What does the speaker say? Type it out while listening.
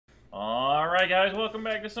Alright guys, welcome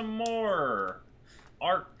back to some more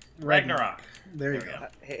Ark Ragnarok. There you go.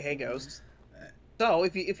 Hey, Ghost. So,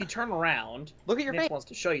 if you turn around, look at your Nitz face. wants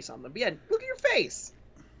to show you something. But yeah, look at your face.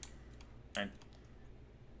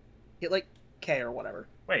 Hit like K or whatever.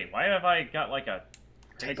 Wait, why have I got like a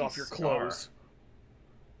Take off your scar? clothes.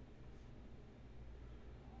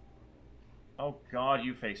 Oh god,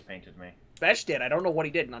 you face painted me. Besh did. I don't know what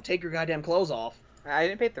he did. Now take your goddamn clothes off. I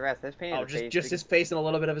didn't paint the rest. I just painted Oh, the face. just his face and a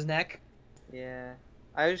little bit of his neck. Yeah.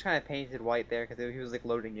 I just kind of painted white there because he was like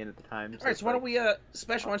loading in at the time. All right, so why don't we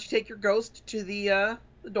Special? Why don't you take your ghost to the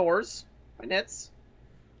doors by Nitz?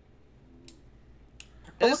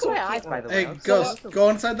 Oh, look at my eyes, by the way. Hey, Ghost, go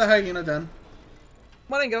inside the hyena den.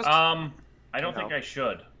 Come on in, Ghost. I don't think I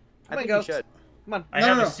should. I think you should. Come on. I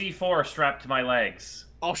have a C4 strapped to my legs.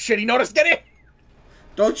 Oh shit, he noticed. Get it!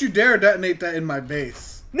 Don't you dare detonate that in my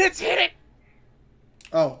base. Nitz, hit it!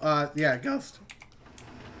 Oh, yeah, Ghost.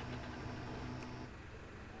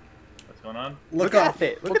 What's going on? Look up. at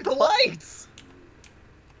it. Look at the lights!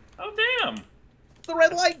 Oh damn! It's the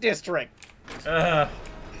red light district! Uh,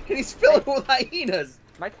 And he's filled with hyenas!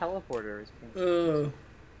 My teleporter is pink. Oh,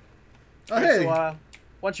 Alright, hey. so, why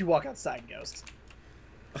don't you walk outside, Ghost?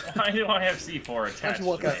 why do I have C4 Why attached? don't you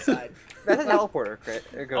walk to me? outside? That's a teleporter, Crit.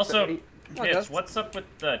 Also, on, Nitz, Ghost. what's up with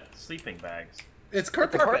the sleeping bags? It's The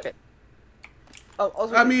carpet. carpet. Oh,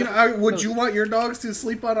 also, I mean, would Ghost, you want your dogs to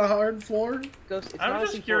sleep on a hard floor? Ghost, it's I'm not a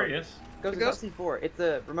just C4. curious. Ghost, it's not C4. It's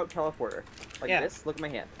a remote teleporter. Like Yeah. this. Look at my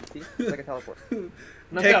hand. See? It's like a teleporter.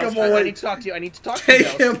 No, Take Ghost, him I away. need to talk to you. I need to talk to you,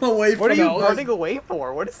 Take Ghost. him away What are from you Ghost. running away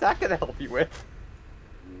for? What is that gonna help you with?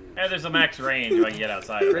 Yeah, there's a max range if I can get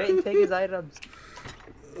outside of Crit, it. take his items.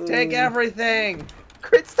 Take everything!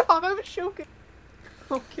 Crit, stop! I was joking.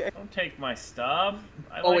 Okay. Don't take my stuff.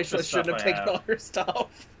 I Oh, like we the shouldn't have stuff I taken all your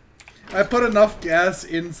stuff. I put enough gas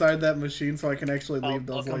inside that machine so I can actually leave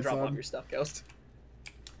I'll those come lights drop off on. your stuff, Ghost.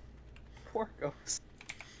 Poor Ghost.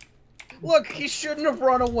 Look, he shouldn't have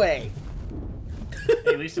run away.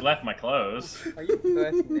 Hey, at least you left my clothes. Are you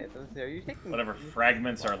Are you taking Whatever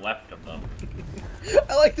fragments are left of them.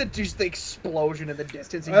 I like just the explosion in the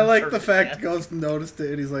distance. and I you like turn the it fact down. Ghost noticed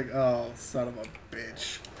it and he's like, oh, son of a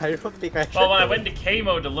bitch. I don't think I should. Well, when I went to K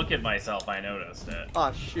mode to look at myself, I noticed it.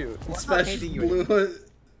 Oh shoot! Well, I'm not Special painting you. blue.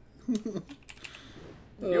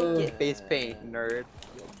 You don't get face paint, nerd.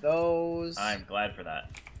 Those. I'm glad for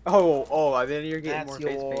that. Oh, I mean you're getting That's more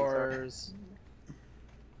face paint. sorry. yours.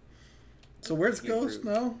 So where's Ghost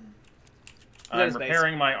now? I'm Where's base?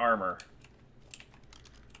 repairing my armor.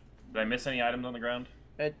 Did I miss any items on the ground?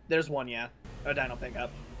 There's one, yeah. A dino pickup.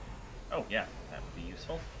 Oh, yeah. That would be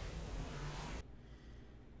useful.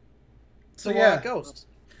 So, yeah. Ghost.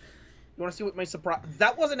 You want to see what my surprise?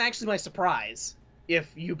 That wasn't actually my surprise,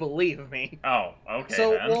 if you believe me. Oh, okay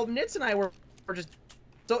So, then. well, Nitz and I were just...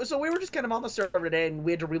 So we were just kind of on the server today, and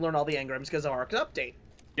we had to relearn all the engrams because of Ark's update.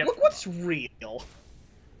 Yep. Look what's real.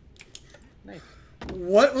 Nice.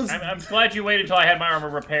 What was... I'm glad you waited until I had my armor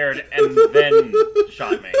repaired and then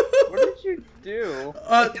shot me. What did you do?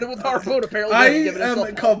 Hit it with harpoon, apparently. I didn't give it am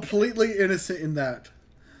himself. completely innocent in that.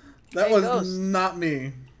 That Hey, was Ghost. not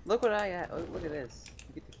me. Look what I got. Oh, look at this.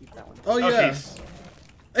 You get to keep that one. Oh, Oh, yeah. jeez.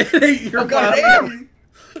 It ain't your Oh, God, body.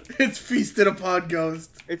 It's feasted upon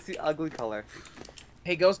Ghost. It's the ugly color.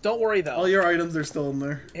 Hey, Ghost, don't worry, though. All your items are still in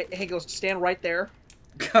there. Hey, Ghost, stand right there.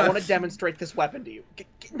 I God. want to demonstrate this weapon to you. Get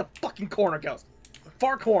in the fucking corner, Ghost.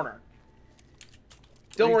 Far corner.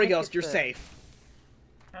 Don't You worry, can't Ghost. get You're the- safe.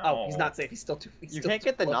 Oh, he's not safe. He's still too. He's You still can't too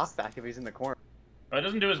get the close. knockback if he's in the corner. But it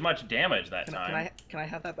doesn't do as much damage that Can time. I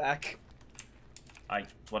have that back?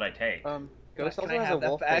 What I take. Ghost Can I also has a have that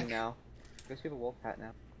wolf back? thing now. Ghost, you have a wolf hat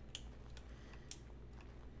now.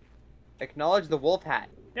 Acknowledge the wolf hat.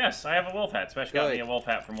 Yes, I have a wolf hat. Special got me Good. a wolf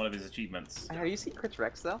hat from one of his achievements. Have you seen Crit's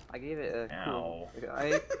Rex though? I gave it a cool. Ow. I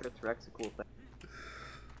gave Crit's Rex a cool thing.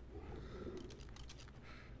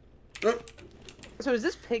 Oh, So is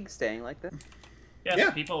this pig staying like this? Yes,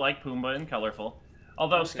 Yeah. people like Pumbaa and colorful.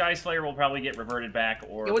 Although Sky Slayer will probably get reverted back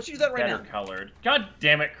or Yeah, let's use that right better now. colored. God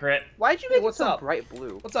damn it, Crit. Why'd you Hey, make it what's so up? bright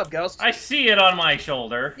blue? What's up, Ghost? I see it on my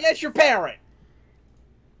shoulder. Yeah, it's your parrot.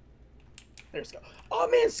 There's go. Oh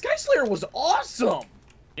man, Sky Slayer was awesome.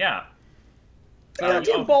 Yeah.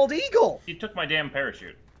 Goddamn bald eagle. He took my damn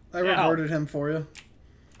parachute. I Yeah. reverted him for you.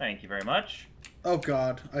 Thank you very much. Oh,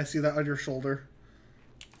 God. I see that on your shoulder.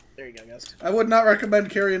 There you go, Ghost. I would not recommend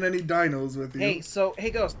carrying any dinos with you. Hey, hey,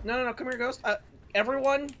 Ghost. No, come here, Ghost.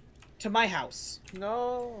 Everyone, to my house.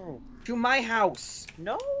 No. To my house.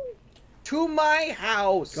 No. To my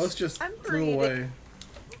house. Ghost just I'm flew breathing. away.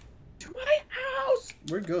 To my house.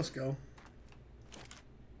 Where'd Ghost go?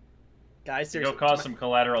 Guys, Go seriously. cause some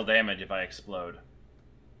collateral damage if I explode.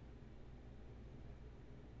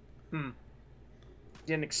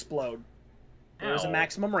 Didn't explode. There was a Ow.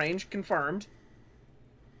 maximum range, confirmed.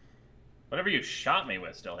 Whatever you shot me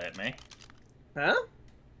with still hit me. Huh?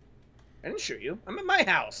 I didn't shoot you. I'm at my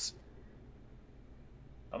house.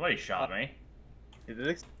 Somebody shot me.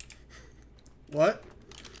 What?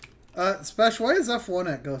 Special, why is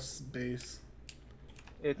F1 at Ghost's base?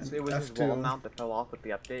 It was his F2. wall mount that fell off with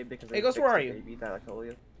the update because Hey, Ghost, where are you? Baby that I told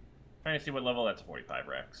you. Trying to see what level that's 45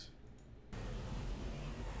 Rex.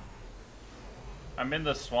 I'm in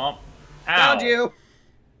the swamp. Ow. Found you!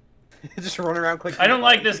 Just run around clicking. I don't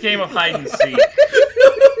like this game of hide and seek.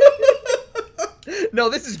 No,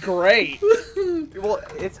 this is great. Well,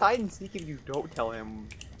 it's hide and seek if you don't tell him,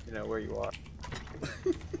 you know, where you are.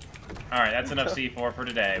 Alright, that's enough C4 for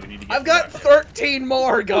today. We need to get I've got 13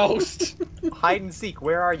 more, Ghost. Hide and seek,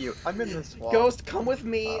 where are you? I'm in the swamp. Ghost, come with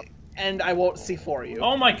me, and I won't see for you.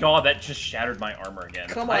 Oh my god, that just shattered my armor again.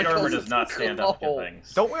 Come on, Hide armor Ghost, does not stand up to come on.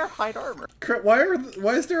 things. Don't wear hide armor.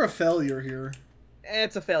 Why is there a failure here?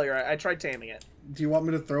 It's a failure. I tried taming it. Do you want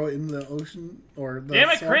me to throw it in the ocean or the Damn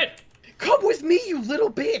it, swamp? crit! Come with me, you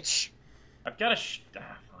little bitch! I've got a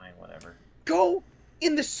fine, whatever. Go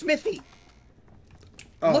in the smithy.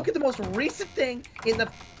 Oh. Look at the most recent thing in the.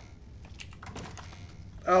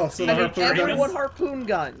 Oh, so the I need harpoon Everyone guns? harpoon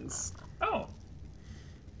guns. Oh. What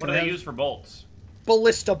Can do I they have- use for bolts?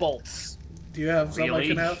 Ballista bolts. Do you have some I Really?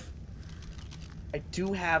 can have? I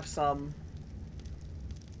do have some.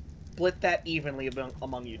 Split that evenly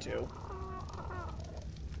among you two.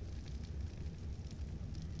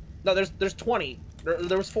 No, there's 20.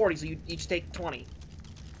 There was 40, so you each take 20.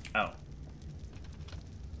 Oh.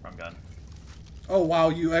 Wrong gun. Oh wow,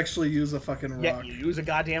 you actually use a fucking rock. Yeah, you use a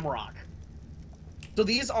goddamn rock. So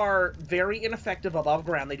these are very ineffective above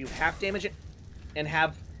ground. They do half damage and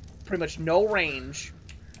have pretty much no range.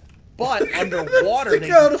 But underwater they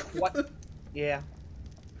Stick out do of- Yeah.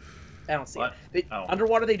 I don't see What? it. Oh.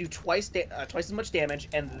 Underwater they do twice as much damage,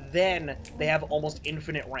 and then they have almost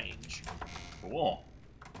infinite range. Cool.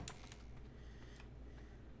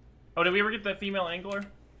 Oh, did we ever get that female angler?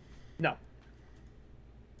 No.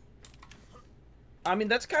 I mean,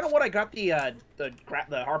 that's kind of what I got the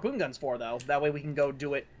harpoon guns for, though. That way we can go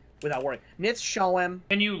do it without worrying. Nitz, show him.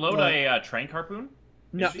 Can you load What? a trank harpoon?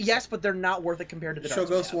 No, Is she- yes, but they're not worth it compared to the Show darts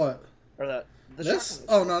we Ghost have. what? Or the This?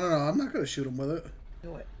 shotgun. Oh no, I'm not gonna shoot him with it.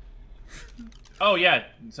 Do it. Oh yeah,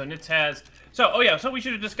 so Nitz has... So we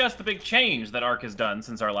should have discussed the big change that Ark has done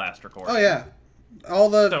since our last recording. Oh yeah. All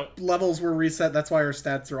the So- levels were reset, that's why our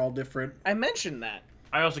stats are all different. I mentioned that.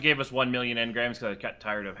 I also gave us 1 million engrams because I got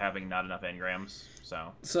tired of having not enough engrams,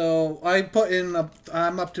 so... So I put in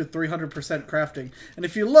I'm up to 300% crafting. And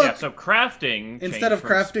if you look, Yeah, so crafting instead changed of from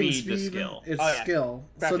crafting speed to speed, skill. it's Oh, yeah. skill.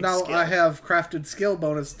 So Crafting now skill. I have crafted skill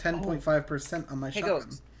bonus 10.5% on my Hey, shotgun.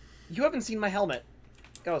 Ghost. You haven't seen my helmet.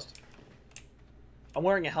 Ghost. I'm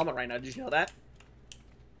wearing a helmet right now. Did you know that?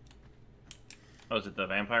 Oh, is it the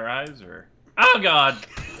vampire eyes, or... Oh god!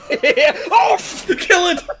 Oh! Kill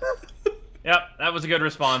it! Yep, that was a good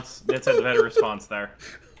response. Nitz had the better response there.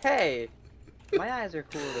 Hey, my eyes are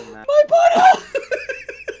cooler than that. My butthole!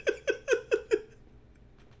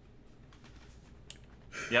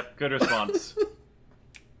 Yep, good response.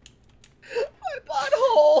 My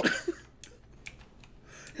butthole!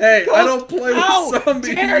 Hey, I Ghost, don't play how with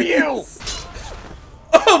zombies. dare you!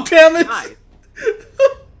 Oh damn it! Nice.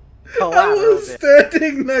 I Collateral was damage.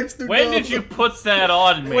 standing next to When did Ghost. you put that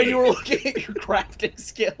on me? When you were looking at your crafting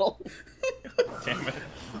skill. Damn it.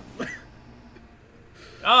 Oh,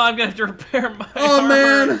 I'm gonna have to repair my Oh, armor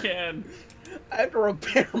man. again. I have to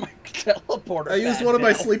repair my teleporter. I used pad one of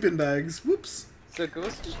my now. sleeping bags. Whoops. So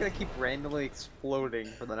Ghost is just gonna keep randomly exploding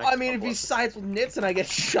for the next I mean, if couple he of- sides with Nitz and I get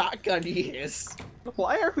shotgun, he is.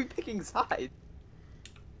 Why are we picking sides?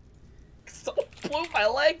 Someone blew my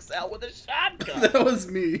legs out with a shotgun. That was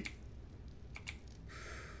me.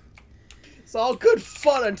 It's all good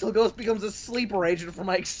fun until Ghost becomes a sleeper agent for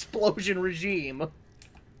my explosion regime.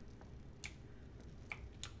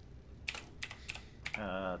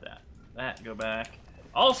 That, go back.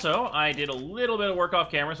 Also, I did a little bit of work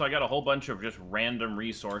off camera, so I got a whole bunch of just random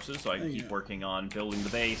resources, so I can keep working on building the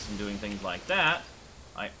base and doing things like that.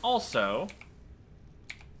 I also...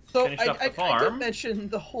 So Finished up the I did farm. mention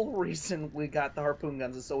the whole reason we got the harpoon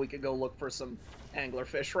guns is so we could go look for some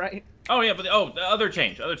anglerfish, right? Oh, yeah, but... Oh, the other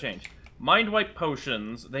change. Mind wipe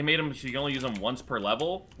potions, they made them so you can only use them once per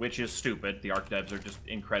level, which is stupid. The Ark devs are just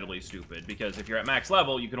incredibly stupid, because if you're at max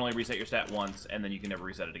level, you can only reset your stat once, and then you can never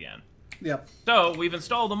reset it again. Yep. So, we've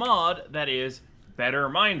installed a mod that is better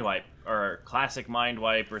mind wipe, or classic mind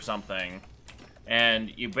wipe, or something.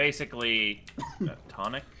 And you basically...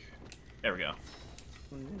 tonic? There we go.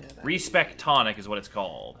 Respec tonic is what it's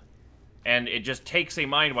called. And it just takes a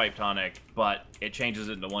Mind Wipe tonic, but it changes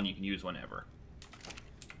it into one you can use whenever.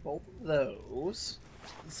 Both of those.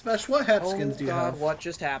 Special, what hat skins do you God, have? what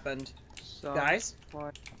just happened? So, Guys?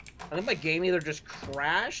 what? I think my game either just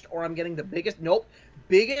crashed or I'm getting the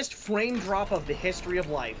biggest frame drop of the history of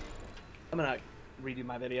life. I'm gonna redo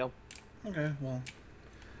my video. Okay, well.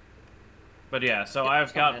 But yeah, so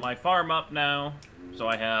I've got my farm up now, so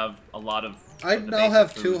I have a lot of I the now basic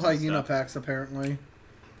have foods 2 and hyena stuff. packs, apparently.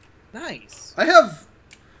 Nice. I have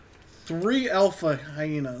 3 alpha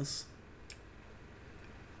hyenas.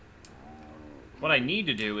 What I need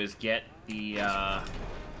to do is get the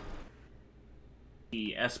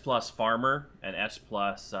S plus farmer and S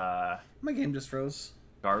plus My game just froze.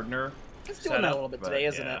 gardener. It's doing set that a up, little bit but today,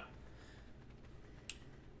 isn't yeah. it?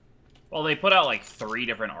 Well, they put out like 3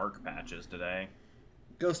 different Ark patches today.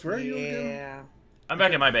 Ghost, where are you again? Yeah. I'm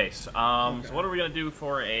back at my base. Okay. So what are we gonna do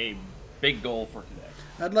for a big goal for today?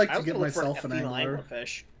 I'd like I to was get gonna look for myself a an female angler.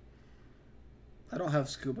 anglerfish. I don't have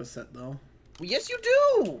scuba set, though. Well, yes, you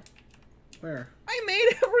do! Where? I made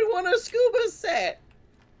everyone a scuba set!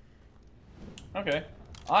 Okay.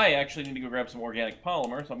 I actually need to go grab some organic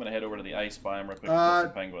polymer, so I'm gonna head over to the ice biome real quick to kill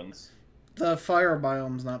some penguins. The fire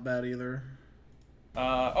biome's not bad either.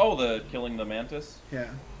 The killing the mantis? Yeah.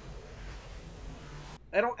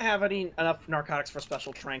 I don't have enough narcotics for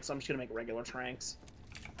special tranks, so I'm just gonna make regular tranks.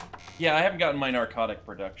 Yeah, I haven't gotten my narcotic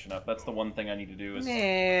production up. That's the one thing I need to do is...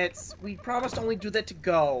 Nitz, we promised to only do that to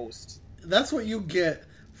Ghost. That's what you get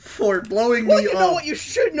for blowing Well, me you up. know what? You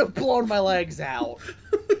shouldn't have blown my legs out.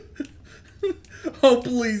 Oh,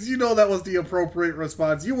 please. You know that was the appropriate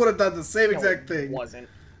response. You would have done the same exact No, it thing. wasn't.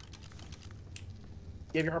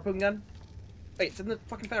 You have your harpoon gun? Wait, it's in the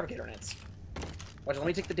fucking fabricator, Nitz. Watch, let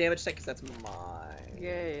me take the damage set, because that's mine.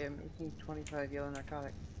 Yay, I'm making 25 yellow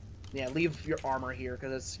narcotic. Yeah, leave your armor here,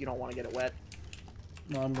 because you don't want to get it wet.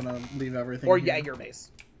 No, I'm gonna leave everything Or, here. yeah, your base.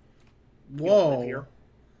 You don't live Whoa. here.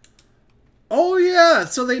 Oh, yeah.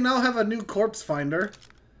 So they now have a new corpse finder.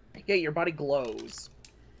 Yeah, your body glows.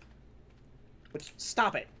 Which,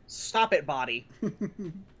 stop it. Stop it, body.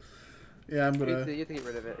 Yeah, I'm You gonna... have to get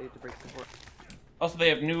rid of it. You have to break the board. Also, they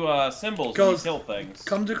have new symbols when you Ghost, kill things.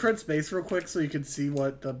 Come to Crit Space real quick so you can see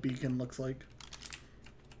what the beacon looks like.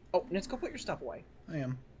 Oh, Nitz, go put your stuff away. I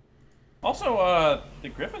am. Also, the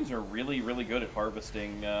Griffins are really, really good at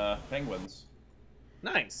harvesting penguins.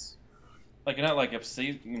 Nice. Like, not like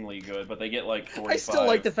obscenely good, but they get like 45. I still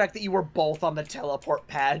like the fact that you were both on the teleport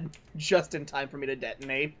pad just in time for me to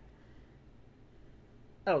detonate.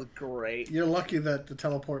 That was great. You're lucky that the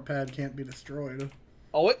teleport pad can't be destroyed.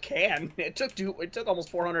 Oh, it can. It took almost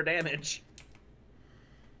 400 damage.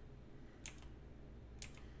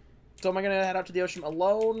 So am I gonna head out to the ocean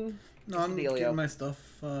alone? No, What's I'm the dealio? getting my stuff.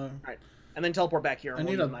 Alright. And then teleport back here. I And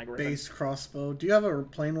need we'll a use my Griffin. base crossbow. Do you have a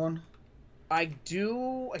plain one? I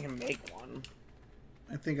do. I can make one.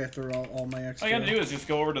 I think I threw out all my extra. All you gotta do is just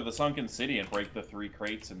go over to the sunken city and break the 3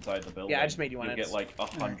 crates inside the building. Yeah, I just made you one. You'll get like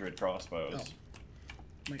 100 crossbows. Oh.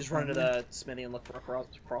 Make Just sure run to I'm- the smithy and look for a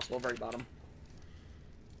crossbow very bottom.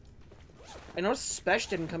 I noticed Spesh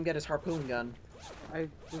didn't come get his harpoon gun. I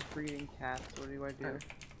was breeding cats. What do I do?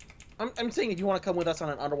 I'm saying if you want to come with us on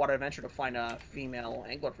an underwater adventure to find a female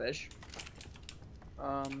anglerfish.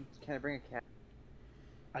 Can I bring a cat?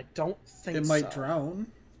 I don't think It might so. drown.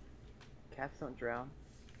 Cats don't drown.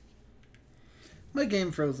 My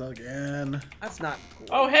game froze again. That's not cool.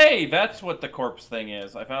 Oh, hey, that's what the corpse thing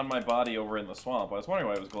is. I found my body over in the swamp. I was wondering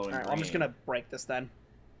why it was glowing Alright, green. well, I'm just gonna break this then.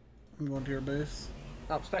 I'm going to your base.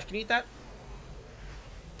 Oh, Spesh, can you eat that?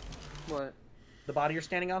 What? The body you're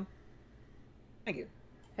standing on? Thank you.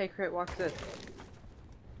 Hey, Crit, watch this.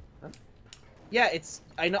 Yeah, it's...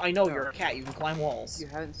 I know you're a cat. You can climb walls. You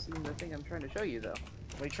haven't seen the thing I'm trying to show you, though.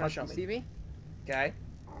 What are you trying to show You me? see me? Okay.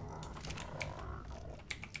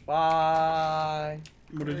 Bye.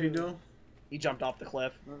 What did he do? He jumped off the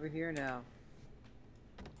cliff. I'm over here now.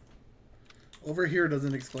 Over here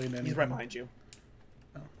doesn't explain anything. He's right behind you.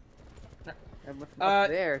 I went from up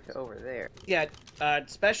there to over there. Yeah,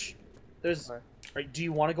 Spesh, there's... Okay. Do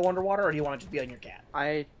you want to go underwater, or do you want to just be on your cat?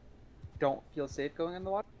 I don't feel safe going in the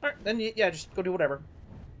water. Alright, then, yeah, just go do whatever.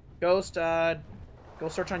 Ghost, go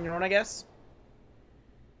search on your own, I guess?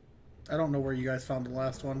 I don't know where you guys found the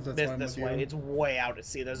last ones. That's why I'm This with way. you. It's way out at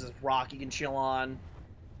sea. There's this rock you can chill on.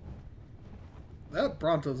 That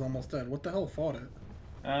Bronto's almost dead. What the hell fought it?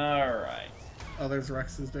 Alright. Oh, there's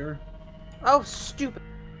Rex's there. Oh, stupid!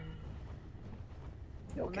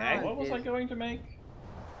 You okay? No. What was I going to make?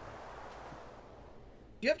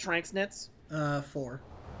 Do you have tranks, Nitz? 4.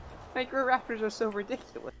 Microraptors are so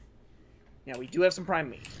ridiculous. Yeah, we do have some prime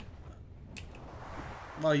meat.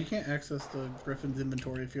 Well, you can't access the Griffin's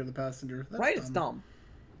inventory if you're the passenger. That's right? dumb. It's dumb.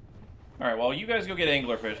 Alright, well, you guys go get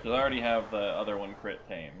anglerfish, because I already have the other one crit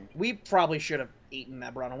tamed. We probably should have eaten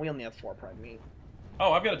that, Bruno. We only have 4 prime meat.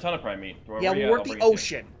 Oh, I've got a ton of prime meat. Yeah, we're at the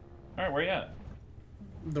ocean. Alright, where you at?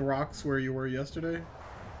 The rocks where you were yesterday.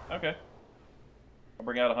 Okay. I'll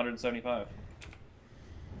bring out 175.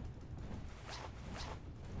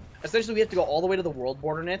 Essentially, we have to go all the way to the world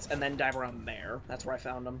border Nitz and then dive around there. That's where I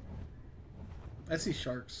found them. I see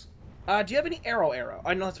sharks. Do you have any arrow?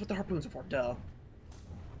 I know that's what the harpoons are for. Duh.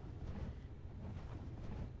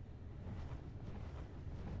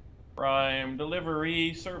 Prime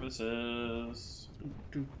delivery services.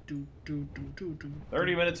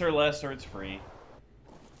 30 minutes or less, or it's free.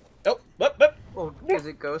 Oh, Well, does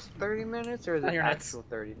it go 30 minutes or is Not it here, actual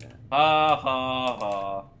 30 minutes? Ha ha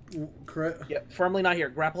ha. Crit. yeah, firmly not here.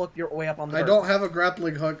 Grapple hook your way up on the I bird. don't have a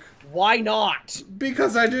grappling hook. Why not?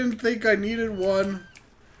 Because I didn't think I needed one.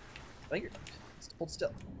 I think you're... Hold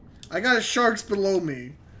still. I got sharks below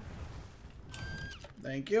me.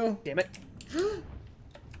 Thank you. Damn it.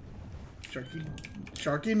 Sharky.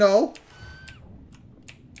 Sharky, no.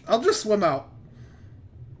 I'll just swim out.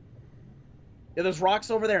 Yeah, there's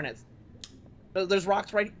rocks over there, Nitz. There's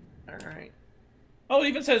rocks right... Alright. Oh, it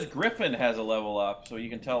even says Griffin has a level up, so you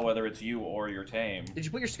can tell whether it's you or your tame. Did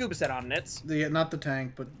you put your scuba set on, Nitz? Not the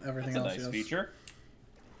tank, but everything That's a else, nice yes. feature.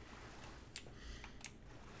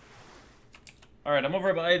 Alright, I'm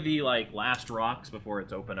over by the, like, last rocks before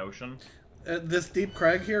it's open ocean. This deep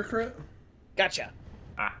crag here, Crit? Gotcha.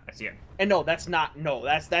 Ah, I see it. And no, that's not... No,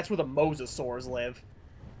 that's where the mosasaurs live.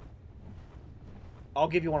 I'll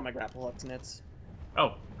give you one of my grapple hooks, Nitz.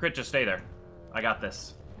 Oh, Crit, just stay there. I got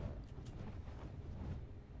this.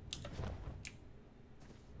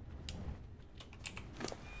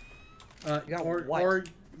 You got what?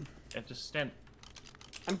 Yeah, just stand...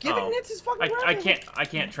 I'm giving Nitz his fucking I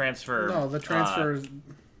can't transfer... No, the transfer is...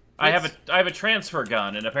 I have a transfer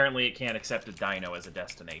gun, and apparently it can't accept a dino as a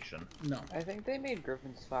destination. No. I think they made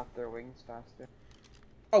Griffins flap their wings faster.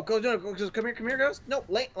 Oh, come here, Ghost. No,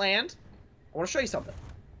 land. I want to show you something.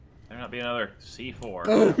 There not be another C4.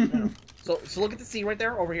 Oh. So look at the sea right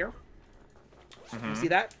there, over here. You see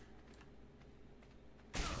that?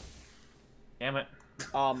 Damn it.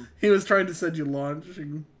 He was trying to send you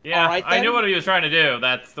launching. Yeah, Alright, I knew then. what he was trying to do.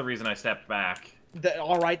 That's the reason I stepped back.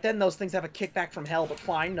 All right then, those things have a kickback from hell, but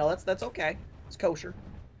fine. No, that's okay. It's kosher.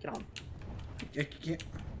 Get on. I can't...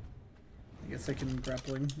 I guess I can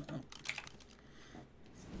grappling. Oh.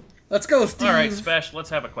 Let's go, Steve! Alright, Spesh, let's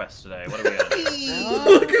have a quest today. What are we on?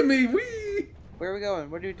 Look at me! Wee! Where are we going?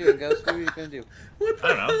 What are you doing, Ghost? What are you gonna do? What the I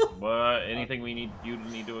don't hell? know. Anything we need you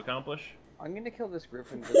need to accomplish? I'm gonna kill this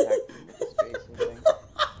Griffin to attack the space and thing.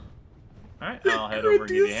 Alright, I'll head over and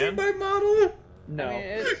Do give you you a see hand. my model? No. I mean,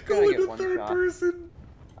 it's Go gonna into get one third shot. person.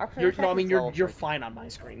 You're fine on my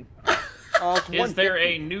screen. Oh, it's Is there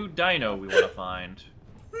 150. a new dino we want to find?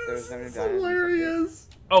 There's no new This is dinos. hilarious.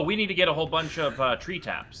 Oh, we need to get a whole bunch of tree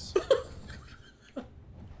taps.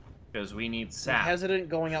 Because we need I'm sap. hesitant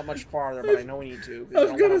going out much farther, but I know we need to.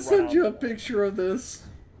 I'm gonna send you a picture of this.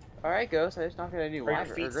 Alright, Ghost, I just knocked out a new Where your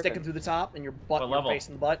wyvern, or feet Griffin. sticking through the top and your butt, What your level? face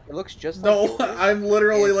in the butt. It looks just No, like yours. I'm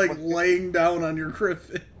literally It's like 150. laying down on your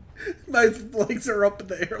Griffin. My legs are up in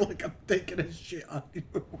the air like I'm taking a shit on you.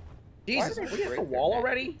 Jesus, Why are did they we at the break their wall neck?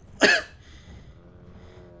 already?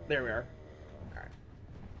 There we are. Alright.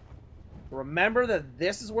 Remember that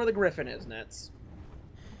this is where the Griffin is, Nitz.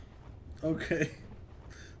 Okay.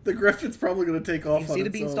 The Griffin's probably gonna take off You on see the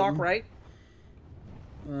its beanstalk, own. right?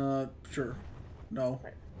 Sure. No.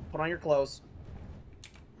 Right. Put on your clothes.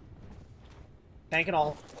 Tank and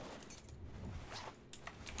all.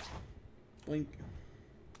 Blink.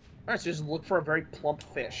 Alright, so just look for a very plump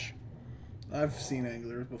fish. I've seen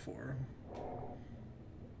anglers before.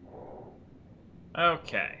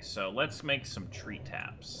 Okay, so let's make some tree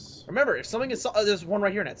taps. Remember, if something is... there's one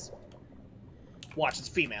right here, Nitz. Watch, it's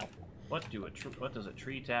female. What does a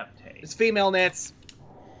tree tap take? It's female, Nitz.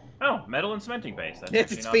 Oh, metal and cementing base. That's Nitz,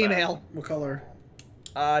 actually it's not bad. female. What color?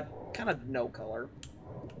 Kind of no color.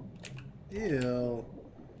 Ew.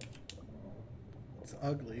 It's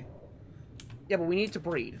ugly. Yeah, but we need to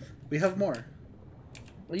breed. We have more.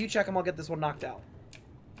 Well, you check them, I'll get this one knocked out.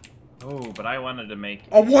 Oh, but I wanted to make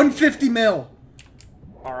A 150 mil!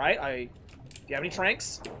 Alright, do you have any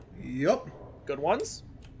tranks? Yup. Good ones?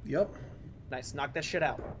 Yup. Nice, knock that shit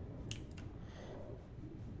out.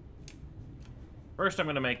 First, I'm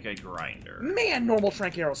gonna make a grinder. Man, normal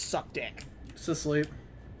trank arrows suck dick. It's asleep.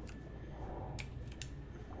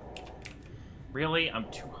 Really? I'm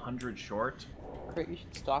 200 short? Crit, you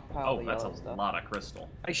should stockpile Oh, the that's yellow a stuff. lot of crystal.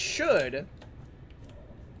 I should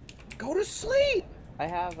go to sleep. I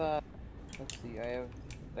have, let's see, I have,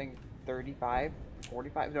 I think, 35,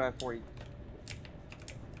 45, no, I have 40.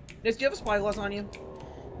 Nitz, do you have a spyglass on you?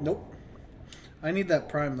 Nope. I need that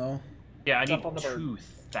prime, though. Yeah, I need Jump on the bird.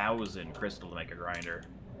 2,000 crystal to make a grinder.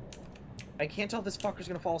 I can't tell if this fucker's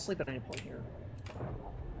gonna fall asleep at any point here.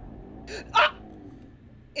 Ah!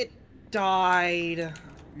 It died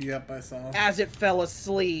Yep, I saw. as it fell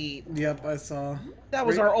asleep. Yep, I saw. That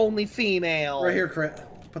was Right- our only female. Right here, Crit.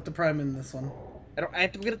 Put the prime in this one. I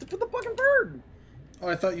have to get it to put the fucking bird. Oh,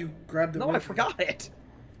 I thought you grabbed it. No, with I you. forgot it.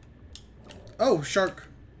 Oh, shark.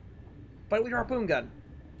 Fight with your harpoon gun.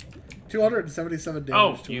 277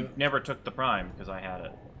 damage Oh, to you it. never took the prime because I had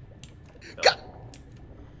it. So. God.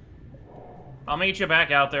 I'll meet you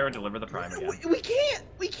back out there and deliver the prime again. We can't.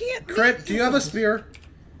 We can't. Crit, do you have a spear?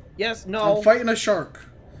 Yes. No. I'm fighting a shark.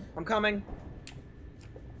 I'm coming.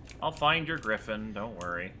 I'll find your Griffin. Don't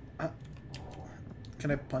worry. Can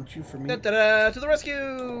I punch you for me? Da-da-da, to the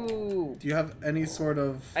rescue! Do you have any sort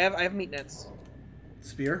of I have meat nets.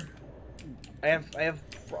 spear? I have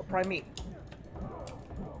prime meat.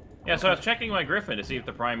 Yeah, so I was checking my Griffin to see if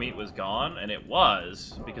the prime meat was gone, and it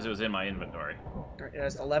was, because it was in my inventory. Alright, it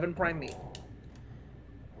has 11 prime meat.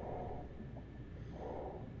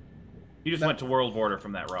 You just went to world border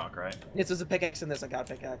from that rock, right? This is a pickaxe in this. I got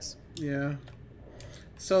a pickaxe. Yeah.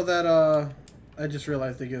 So that I just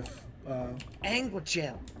realized they give Angler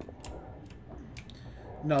gel.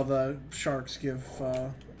 no, the sharks give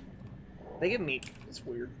They give meat. It's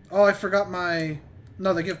weird. oh, I forgot my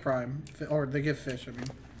no, they give prime or they give fish, I mean.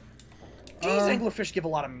 These anglerfish give a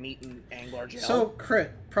lot of meat and angler gel. So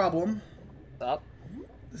Crit, problem. Up.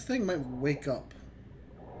 This thing might wake up.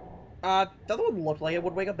 The other one looked like it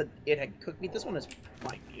would wake up, but it had cooked meat. This one is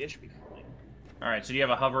fine meat. It should be fine. Alright, so do you have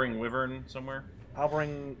a hovering wyvern somewhere?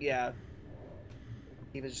 Hovering, yeah.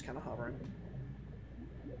 He was just kind of hovering.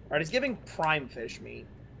 Alright, he's giving prime fish meat.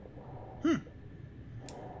 At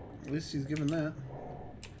least he's given that.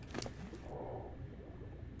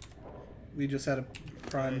 We just had a I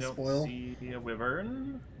prime don't spoil. see a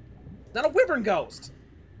wyvern. Not a wyvern ghost!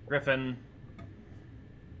 Griffin.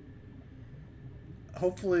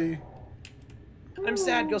 Hopefully I'm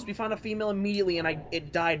sad, Ghost. We found a female immediately, and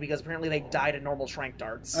it died because apparently they died at normal strength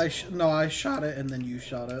darts. no, I shot it and then you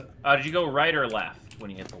shot it. Did you go right or left when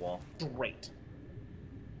you hit the wall? Great.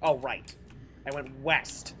 Oh, right. I went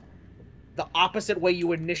west. The opposite way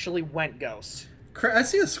you initially went, Ghost. I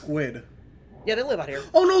see a squid. Yeah, they live out here.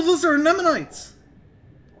 Oh no, those are anemonites.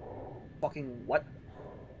 Fucking what?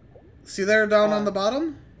 See there down on the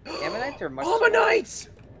bottom? Ammonites are much. Ammonites!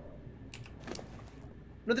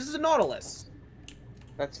 No, this is a nautilus.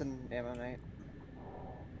 That's an ammonite.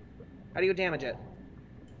 How do you damage it?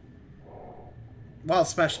 Wow,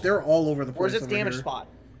 Smash, they're all over the place. Where's its over damage here. spot?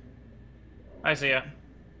 I see ya.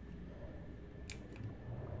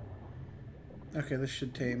 Okay, this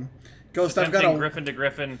should tame. Ghost, I've got Attempting a Griffin to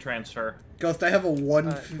Griffin transfer. Ghost. I have a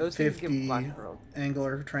Those things give 150 black pearl.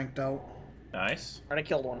 angler tranked out. Nice. Alright, I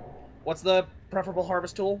killed one. What's the preferable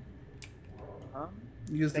harvest tool? Huh?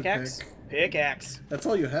 Use the Pickaxe? pick. Pickaxe. That's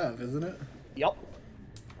all you have, isn't it? Yup.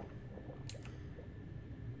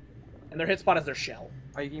 And their hit spot is their shell.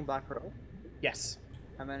 Are you getting black pearl? Yes.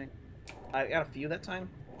 How many? I got a few that time.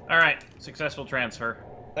 Alright, successful transfer.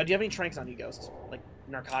 Do you have any tranks on you, Ghost? Like,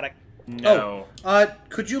 narcotic? No.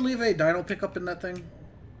 Could you leave a dino pickup in that thing?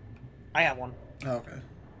 I have one. Oh, okay.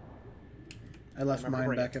 I left Remember mine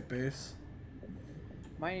bringing back at base.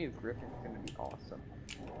 My new Griffin's gonna be awesome.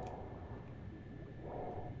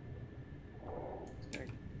 It's gonna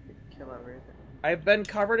kill everything. I've been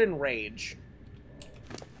covered in rage.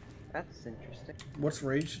 That's interesting. What's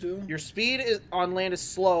rage do? Your speed on land is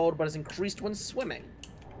slowed, but is increased when swimming.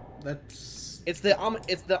 That's It's the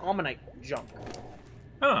ammonite junk.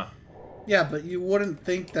 Huh. yeah, but you wouldn't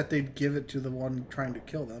think that they'd give it to the one trying to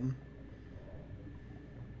kill them.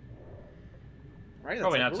 Right? That's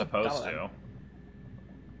Probably like not really supposed dumb of to. them.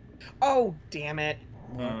 Oh, damn it.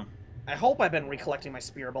 Hmm. I hope I've been recollecting my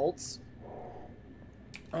spear bolts.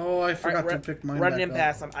 Oh, I forgot Alright, to pick mine Run back an up.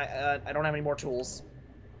 impasse. I don't have any more tools.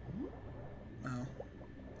 Oh.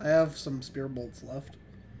 I have some spear bolts left.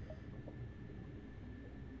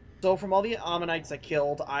 So from all the ammonites I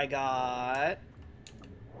killed, I got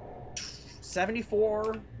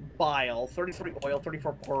 74 bile, 33 oil,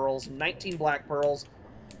 34 pearls, 19 black pearls.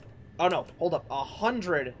 Oh no, hold up,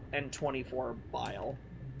 124 bile.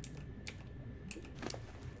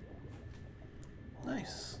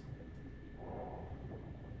 Nice.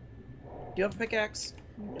 Do you have a pickaxe?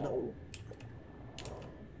 No.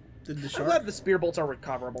 Did the I'm shark glad the spear bolts are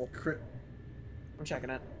recoverable. crit? I'm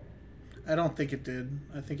checking it. I don't think it did.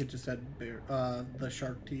 I think it just had the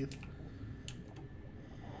shark teeth.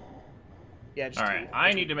 Yeah, just Alright, T.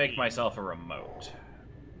 I need to make myself a remote.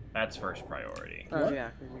 That's first priority. Oh What? yeah,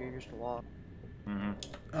 because you're used to walk. Mm-hmm.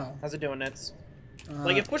 Oh. How's it doing, Nitz?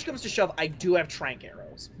 Like, if push comes to shove, I do have trank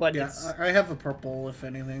arrows, but Yeah, it's... I have a purple, if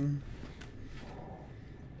anything.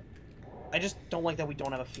 I just don't like that we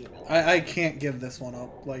don't have a female. I can't give this one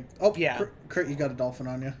up. Like, oh, Yeah. Crit, you got a dolphin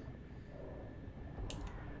on you.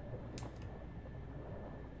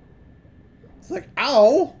 It's like,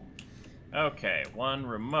 ow! Okay, one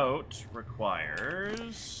remote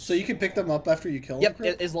requires... So you can pick them up after you kill them? Yep,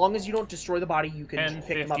 Crit? as long as you don't destroy the body, you can 10,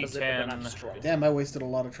 pick them up 50, as if they're not 10. destroyed. Damn, I wasted a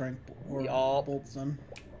lot of trank or Yup. bolts then.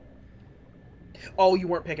 Oh, you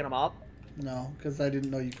weren't picking them up? No, because I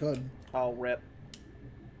didn't know you could. Oh, rip.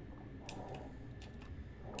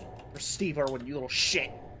 Or Steve Irwin, you little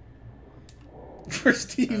shit. For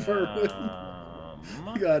Steve Irwin.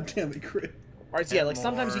 God damn it, Crit. Alright, so yeah, like 10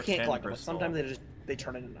 sometimes you more, can't 10 collect them, but crystal. sometimes they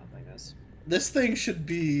turn into nothingness. This thing should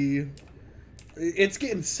be... It's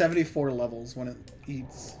getting 74 levels when it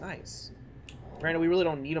eats. Nice. Granted, we really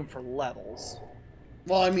don't need them for levels.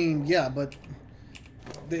 Well, I mean, yeah, but...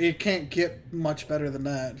 It can't get much better than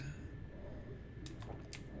that.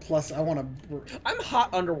 Plus, I want to... I'm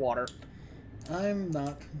hot underwater. I'm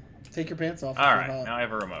not. Take your pants off. if you're Alright, hot. now I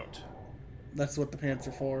have a remote. That's what the pants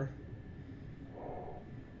are for.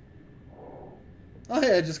 Oh,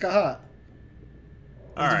 hey, I just got hot.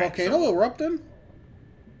 Is the Alright, volcano erupting?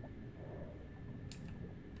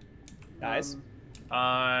 Guys.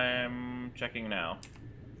 I'm checking now.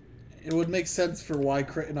 It would make sense for why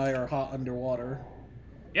Crit and I are hot underwater.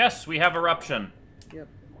 Yes, we have eruption. Yep.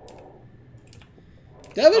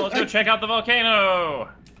 Damn it! Oh, let's go check out the volcano!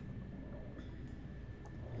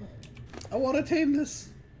 I want to tame this.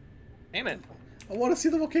 Amen. I want to see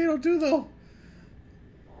the volcano too, though.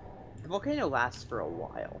 The volcano lasts for a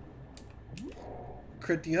while.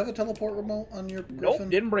 Crit, do you have a teleport remote on your Griffin? Nope,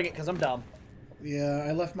 didn't bring it because I'm dumb. Yeah,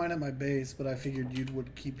 I left mine at my base, but I figured you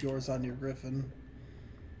would keep yours on your Griffin.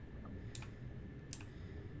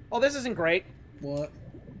 Oh, this isn't great. What?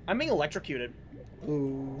 I'm being electrocuted.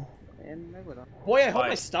 Ooh. And I would have. Boy, I hope Why?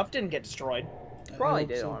 my stuff didn't get destroyed. I Probably hope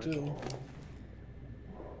did, so, honestly. too.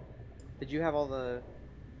 Did you have all the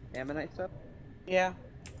ammonite stuff? Yeah.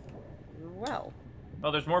 Well. Oh,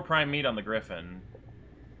 there's more prime meat on the Griffin.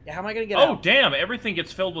 Yeah, how am I gonna get Oh, out? damn! Everything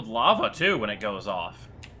gets filled with lava, too, when it goes off.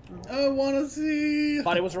 I want to see.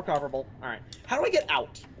 Thought it was recoverable. Alright. How do I get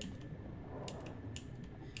out?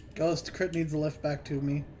 Ghost, Crit needs a lift back to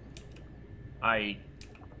me. I...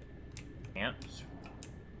 can't.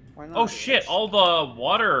 Why not? Oh, shit! All the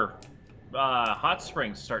water hot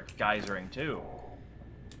springs start geysering, too.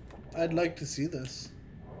 I'd like to see this.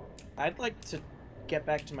 I'd like to get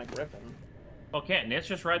back to my Griffin. Well, can't Nitz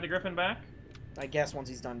just ride the Griffin back? I guess once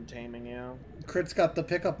he's done taming, yeah. Crit's got the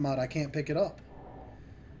pickup mod. I can't pick it up.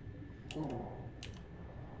 Ooh.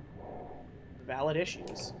 Valid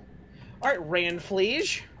issues. Alright,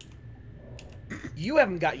 Ranfleege. You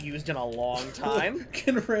haven't got used in a long time.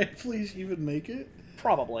 Can Ranfleege even make it?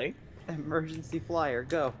 Probably. Emergency flyer,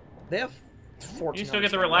 go. They have 14. You still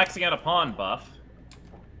get the relaxing out of pond buff.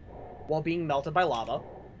 While being melted by lava.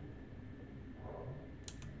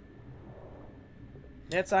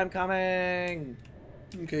 Nitz, I'm coming!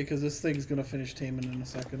 Okay, because this thing's gonna finish taming in a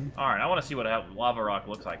second. Alright, I want to see what a lava rock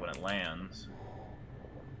looks like when it lands.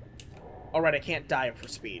 Alright, I can't dive for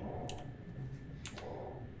speed.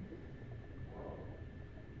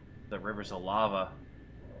 The rivers of lava.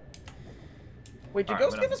 Wait, did Alright,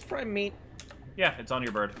 Ghost give us prime meat? Yeah, it's on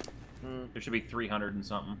your bird. Hmm. There should be 300 and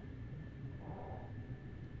something.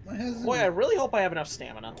 Why hasn't Boy, I really hope I have enough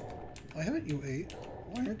stamina. Why haven't you ate?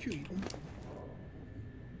 Why aren't you eating?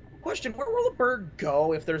 Question, where will the bird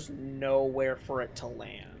go if there's nowhere for it to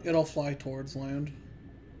land? It'll fly towards land.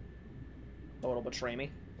 Oh, it'll betray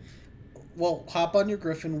me? Well, hop on your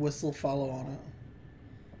Griffin, whistle, follow on it.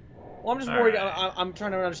 Well, I'm just worried. I'm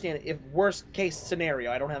trying to understand. If worst case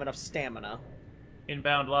scenario, I don't have enough stamina.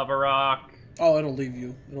 Inbound lava rock. Oh, it'll leave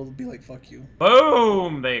you. It'll be like, fuck you.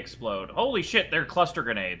 Boom! They explode. Holy shit, they're cluster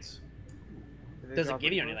grenades. Does it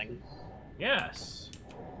give you anything? Yes.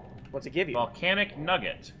 What's it give you? Volcanic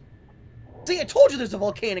nugget. See, I told you there's a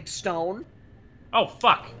volcanic stone. Oh,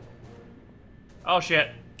 fuck. Oh, shit.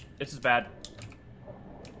 This is bad.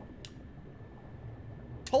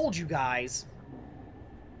 Told you guys.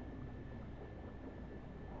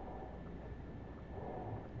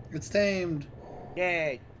 It's tamed.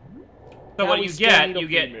 Yay. So Now what we you still get, need a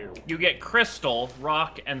female. you get crystal,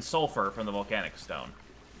 rock, and sulfur from the volcanic stone.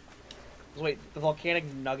 Wait, the volcanic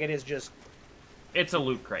nugget is just... It's a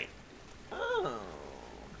loot crate, Oh.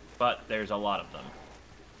 but there's a lot of them.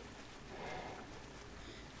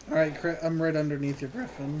 Alright, I'm right underneath your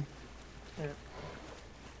Griffin. A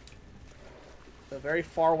very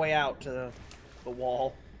far way out to the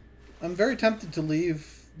wall. I'm very tempted to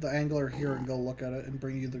leave the angler here and go look at it and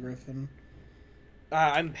bring you the Griffin.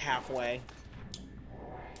 I'm halfway.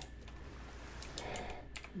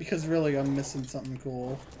 Because really, I'm missing something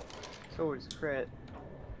cool. So is crit.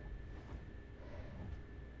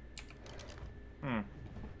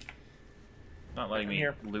 Not letting me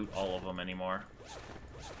Here. loot all of them anymore.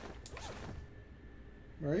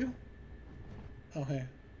 Where are you? Oh, hey.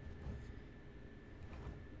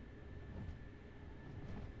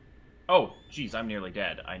 Oh, jeez, I'm nearly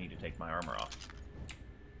dead. I need to take my armor off.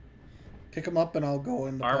 Pick him up and I'll go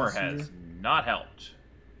in the Armor passenger. has not helped.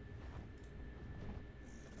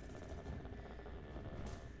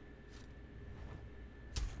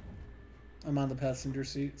 I'm on the passenger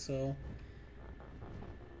seat, so...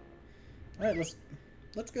 Alright,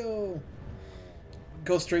 let's go.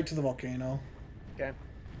 Go straight to the volcano. Okay.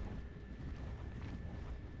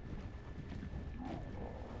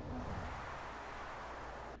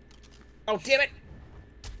 Oh, damn it!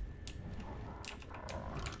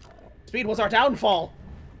 Speed was our downfall!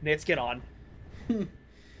 Nitz, get on.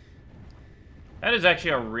 That is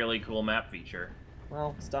actually a really cool map feature.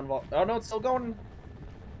 Well, it's done. Oh no, it's still going.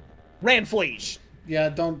 Ranfleesh! Yeah,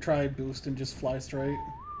 don't try boost and just fly straight.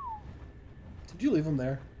 Did you leave him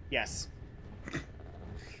there? Yes.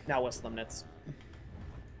 Now whistle them, Nitz.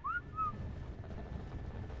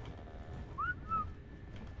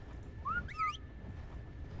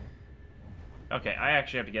 Okay, I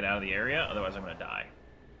actually have to get out of the area, otherwise I'm gonna die.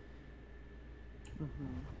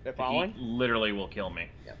 They're The following? heat literally will kill me.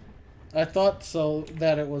 I thought so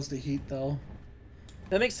that it was the heat, though.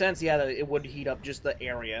 That makes sense, yeah, that it would heat up just the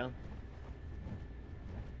area.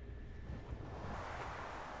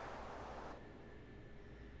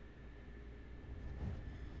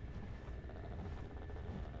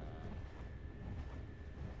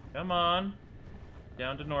 Come on.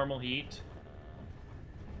 Down to normal heat.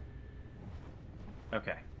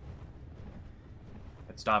 Okay.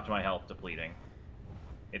 It stopped my health depleting.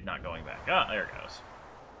 It's not going back. Ah, there it goes.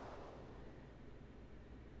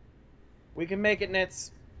 We can make it,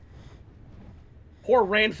 Nitz. Poor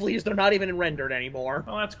Ranfleas, they're not even rendered anymore.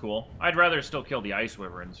 Well, that's cool. I'd rather still kill the Ice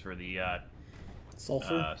Wyverns for the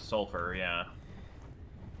Sulfur. sulfur, yeah.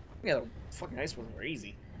 Yeah, the fucking ice ones are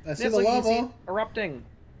easy. I see Nitz, the look, you can lava. see Erupting.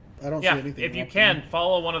 I don't Yeah, see anything. if you erupting. can,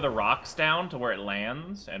 follow one of the rocks down to where it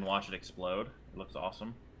lands and watch it explode. It looks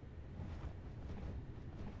awesome.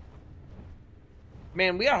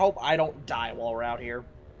 Man, we gotta hope I don't die while we're out here.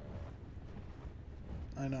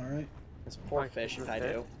 I know, right? This poor Right, fish if I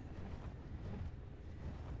okay. do.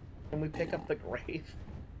 Can we pick up the grave?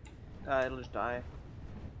 It'll just die.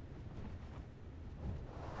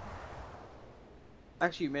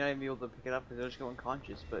 Actually, you may not even be able to pick it up because it'll just go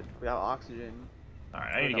unconscious, but without oxygen.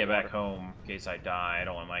 Alright, I need to get back home in case I die. I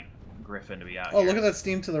don't want my Griffin to be out Oh, here. look at that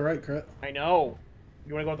steam to the right, Crit. I know.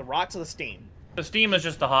 You wanna go with the rocks or the steam? The steam is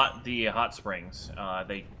just the hot springs.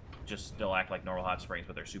 They just still act like normal hot springs,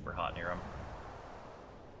 but they're super hot near them.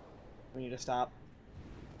 We need to stop.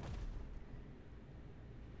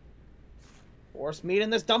 Force meat in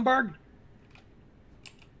this dumb bird?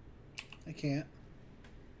 I can't.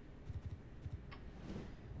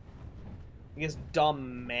 I guess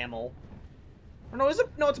dumb mammal. Or no, is it?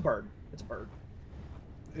 No, it's a bird. It's a bird.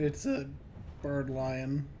 It's a bird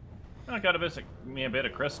lion. I got me a bit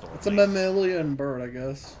of crystal. It's a mammalian bird, I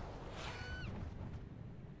guess.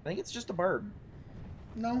 I think it's just a bird.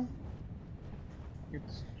 No,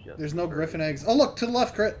 It's just there's no griffin eggs. Oh, look, to the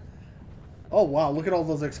left, Crit. Oh, wow, look at all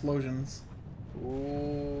those explosions.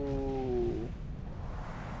 Ooh.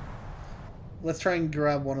 Let's try and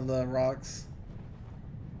grab one of the rocks.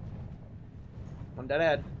 One dead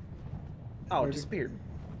head. Oh, it Where'd you- disappeared.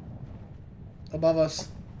 Above us.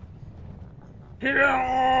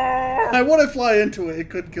 Yeah! I want to fly into it. It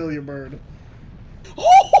could kill your bird.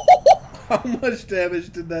 How much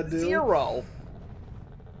damage did that do? 0.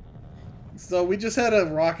 So we just had a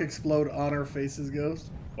rock explode on our faces, Ghost.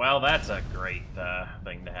 Well, that's a great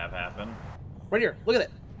thing to have happen. Right here. Look at it.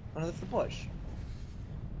 Oh, that's the push.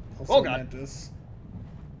 Also Oh, God. Mantis.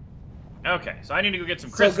 Okay, so I need to go get some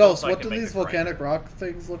So, crystals. Ghost, I what can do make these a grind. volcanic rock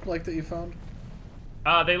things look like that you found?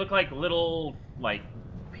 They look like little, like,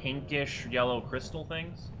 pinkish yellow crystal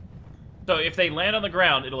things. So if they land on the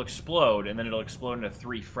ground, it'll explode, and then it'll explode into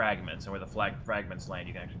 3 fragments. And where the fragments land,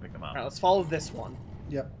 you can actually pick them up. Alright, let's follow this one.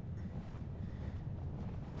 Yep.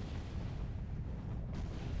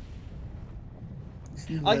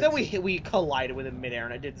 I like that we collided with it midair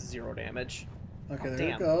and I did 0 damage. Okay, there Damn.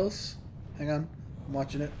 it goes. Hang on. I'm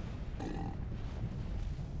watching it.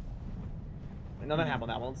 I nothing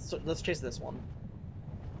happened on that one. Let's chase this one.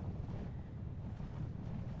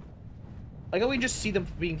 Like, how we just see them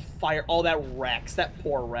being fired. Oh, that Rex. That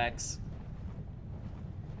poor Rex.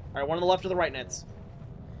 Alright, one on the left or the right, Nitz?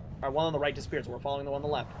 Alright, one on the right disappears, so we're following the one on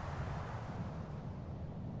the left.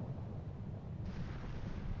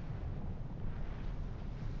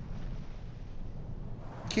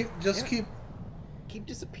 Keep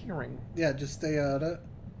disappearing. Yeah, just stay at it.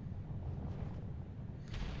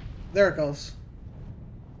 There it goes.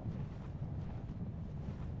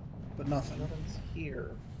 But nothing. Nothing's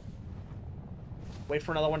here. Wait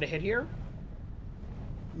for another one to hit here?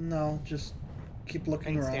 No, just keep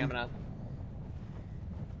looking around. Stamina.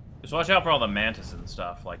 Just watch out for all the mantis and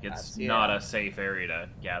stuff. Like, it's Yeah. not a safe area to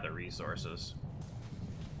gather resources.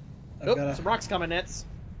 Oh, some rocks coming, Nitz.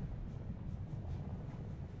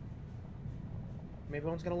 Maybe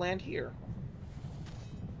one's gonna land here.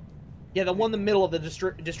 Yeah, the one in the middle of the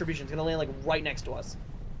distribution is gonna land, like, right next to us.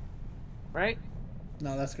 Right?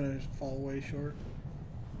 No, that's gonna fall way short.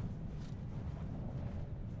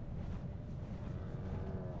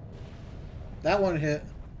 That one hit.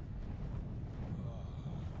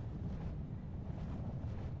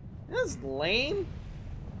 That's lame.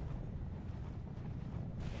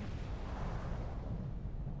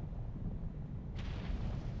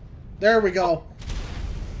 There we go.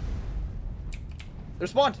 They're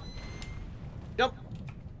spawned. Jump.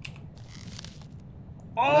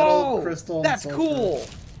 Metal, Oh, crystal, and that's sulfur. cool.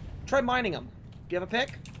 Try mining them. Do you have a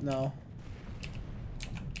pick? No.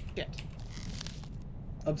 Shit.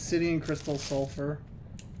 Obsidian, crystal, sulfur.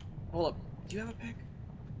 Hold up. Do you have a pick?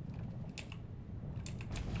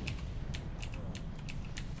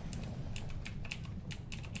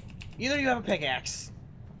 Either you have a pickaxe,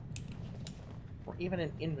 or even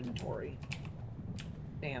an inventory.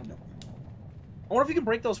 Damn. No. I wonder if you can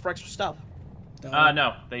break those for extra stuff.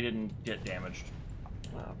 No, they didn't get damaged.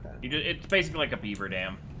 Oh, okay. It's basically like a beaver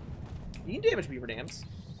dam. You can damage beaver dams.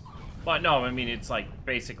 But no, I mean, it's like,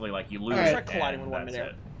 basically like you lose Alright. it, Try colliding and with one that's midair.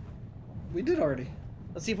 it. We did already.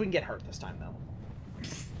 Let's see if we can get hurt this time, though.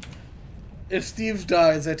 If Steve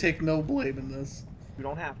dies, I take no blame in this. We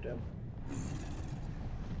don't have to.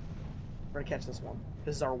 We're gonna catch this one.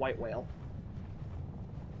 This is our white whale.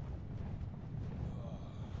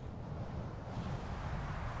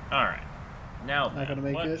 Alright. Now Not gonna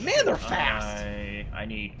make what it. Man, they're fast! I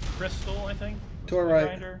need crystal, I think. To our right.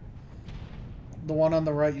 Grinder. The one on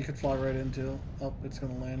the right you could fly right into. Oh, it's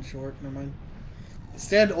gonna land short. Never mind.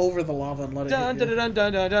 Stand over the lava and let it Dun hit dun you.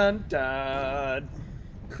 dun dun dun dun.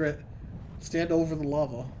 Crit. Stand over the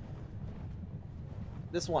lava.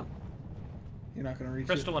 This one. You're not gonna reach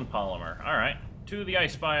Crystal and polymer. Alright. To the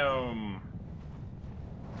ice biome.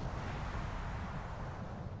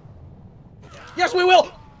 Yes, we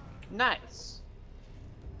will! Nice.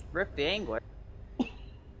 Rip the angler. it.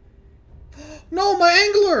 No, my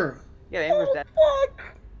angler! Yeah, the angler's dead. Fuck!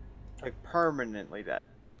 Like, permanently dead.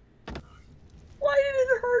 Why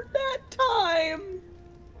did it hurt that time?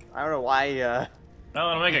 I don't know why,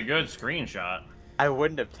 Well, it'll make a good screenshot. I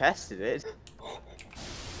wouldn't have tested it.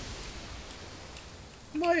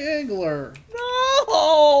 My angler!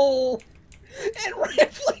 No! It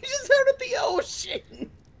red flashes out of the ocean!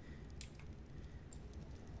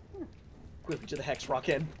 Quickly to the hex rock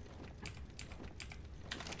in.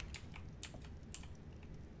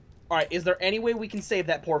 Alright, is there any way we can save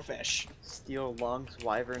that poor fish? Steel, lungs,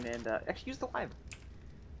 wyvern, and, actually use the wyvern.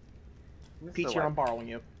 Use Peach, the here, I'm wyvern. borrowing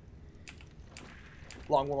you.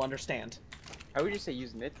 Long will understand. I would just say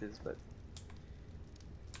use Nitz's, but...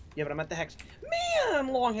 Yeah, but I'm at the hex. Man,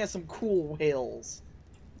 Long has some cool hills.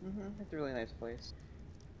 It's a really nice place.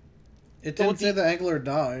 It So didn't say the angler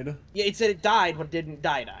died. Yeah, it said it died, but didn't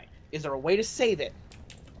die. Is there a way to save it?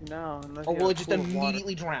 No, unless Or you will have it just a pool of water.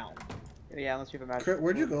 immediately drown? Yeah, unless you have a magic Crit,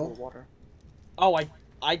 where'd you pool go? of water. Oh,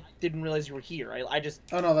 I didn't realize you were here. I just...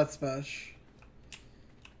 Oh no, that's Bash.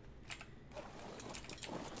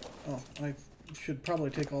 Oh, I should probably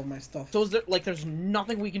take all my stuff. So is there, like, there's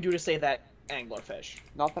nothing we can do to save that anglerfish?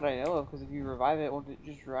 Not that I know of, because if you revive it, won't it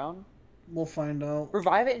just drown? We'll find out.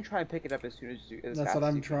 Revive it and try and pick it up as soon as you. As That's fast what as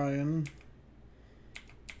I'm you can. trying.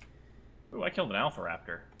 Ooh, I killed an alpha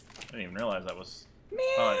raptor. I didn't even realize that was... Man!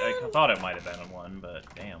 I thought it might have been one, but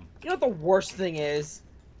damn. You know what the worst thing is?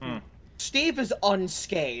 Hmm. Steve is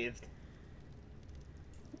unscathed.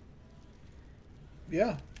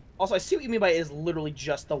 Yeah. Also, I see what you mean by it is literally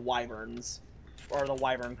just the wyverns. Or the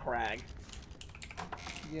wyvern crag.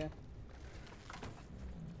 Yeah.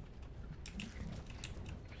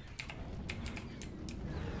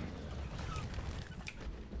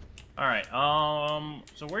 Alright,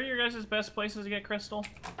 so where are your guys' best places to get crystal?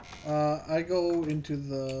 I go into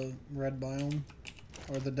the red biome.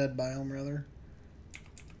 Or the dead biome, rather.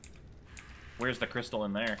 Where's the crystal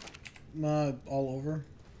in there? All over.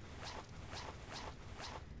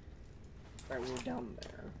 Alright, we were down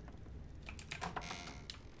there.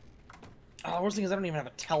 Oh, the worst thing is I don't even have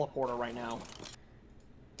a teleporter right now.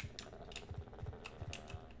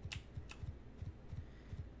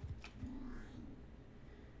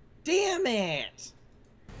 Damn it!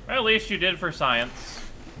 Well, at least you did for science.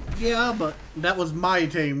 Yeah, but that was my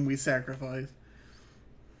team we sacrificed.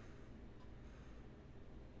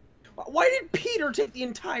 Why did Peter take the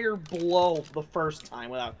entire blow the first time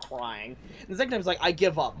without crying? And the second time he's like, I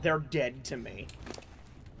give up. They're dead to me.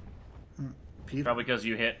 Peter. Probably because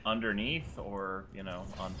you hit underneath or, you know,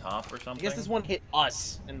 on top or something. I guess this one hit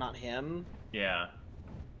us and not him. Yeah.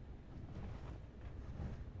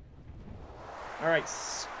 Alright,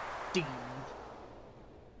 Steve.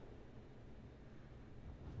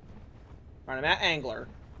 Alright, I'm at Angler.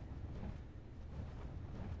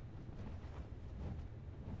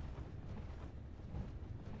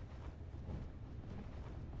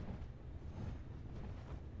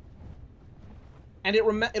 And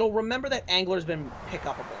it'll remember that Angler's been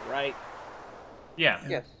pick-upable, right? Yeah.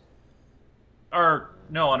 Yes. Or,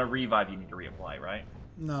 no, on a revive you need to reapply, right?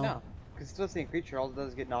 No. No. Because it's still the same creature, all it does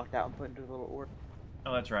is get knocked out and put into a little orb.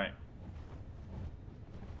 Oh, that's right.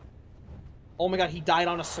 Oh my god, he died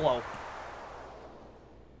on a slope.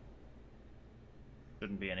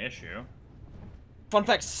 Shouldn't be an issue. Fun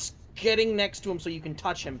fact, getting next to him so you can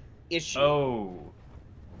touch him, issue. Oh.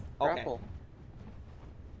 Okay. Grapple.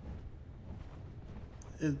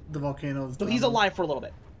 The volcano's So he's done. alive for a little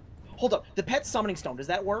bit. Hold up, the pet summoning stone, does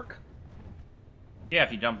that work? Yeah,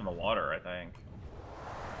 if you jump in the water, I think.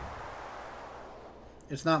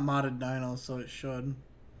 It's not modded Dinos, so it should.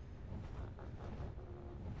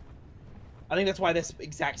 I think that's why this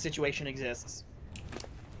exact situation exists.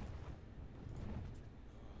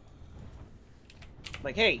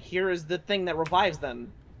 Like, hey, here is the thing that revives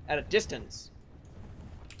them at a distance.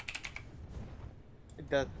 It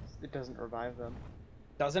doesn't revive them.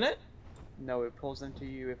 Doesn't it? No, it pulls them to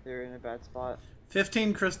you if they're in a bad spot.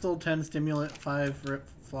 15 crystal, 10 stimulant, 5 rip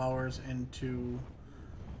flowers, and 2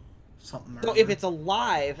 something. So if it's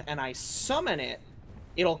alive and I summon it,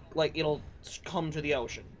 it'll come to the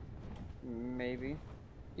ocean. Maybe.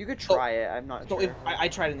 You could try it, I'm not So sure. if I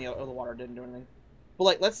tried in the water, it didn't do anything. But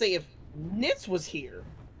like, let's say if Nitz was here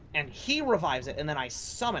and he revives it and then I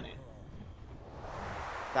summon it.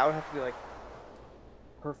 That would have to be like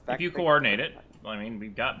perfect. If you coordinate it, I mean,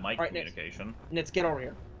 we've got mic Alright, communication. Nitz, get over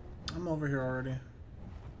here. I'm over here already. Do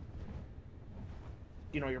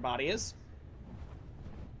you know where your body is?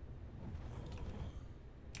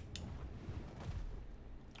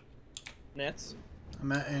 Nitz?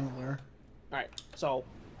 I'm at Angler. Alright, so,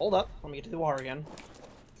 hold up. Let me get to the water again.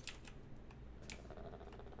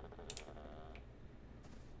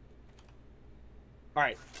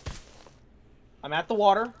 Alright. I'm at the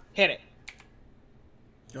water. Hit it.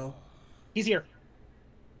 Go. He's here.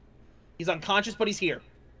 He's unconscious, but he's here.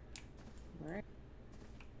 Alright.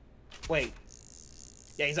 Wait.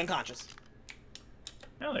 Yeah, he's unconscious.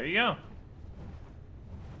 Oh, there you go.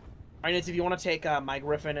 Alright, Nitz, if you want to take my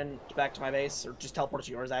Griffin and back to my base, or just teleport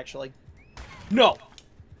to yours, actually. No!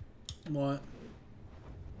 What?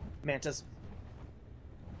 Mantis.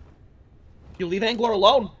 You leave Angler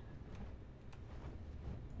alone!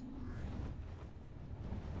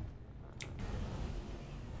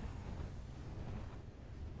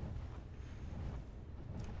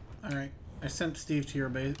 Alright. I sent Steve to your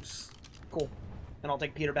base. Cool. And I'll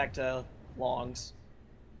take Peter back to Longs.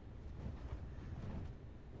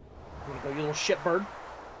 Here you go, you little shitbird.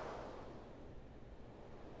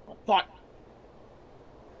 Oh, thought.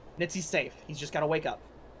 Nitzy's safe. He's just gotta wake up.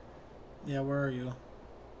 Yeah, where are you?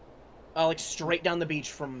 Like straight down the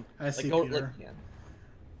beach from. I like, see go, Peter. like, yeah.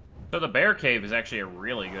 So the bear cave is actually a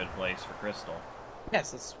really good place for crystal.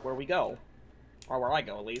 Yes, that's where we go, or where I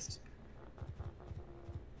go at least.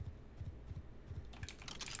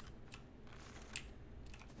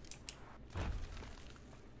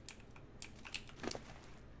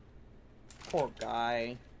 Poor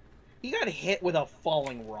guy. He got hit with a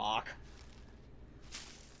falling rock.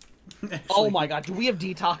 Actually, Oh my god, do we have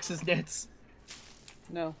detoxes, Nitz?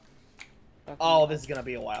 No. Oh, this is gonna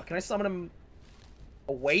be a while. Can I summon him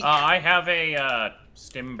awake? I have a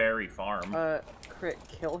stimberry farm. Crit,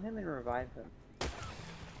 kill him and revive him.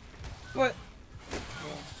 What?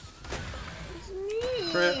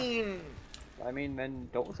 Crit. I mean, then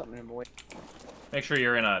don't summon him away. Make sure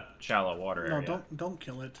you're in a shallow water No, area. don't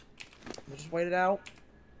kill it. We'll just wait it out.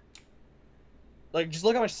 Like, just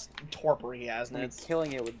look how much torpor he has, I mean, Nitz.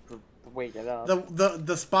 killing it would wake it up.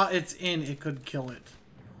 The spot it's in, it could kill it.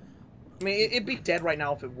 I mean, it'd be dead right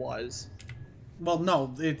now if it was. Well,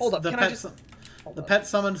 no, it's Hold up, the can I pet. just... The pet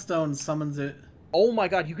summon stone summons it. Oh my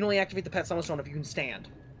god, you can only activate the pet summon stone if you can stand.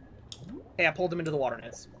 Hey, I pulled him into the water,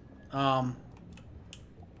 Nitz.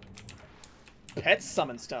 Pet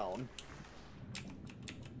summon stone.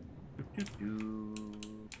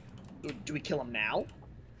 Do we kill him now?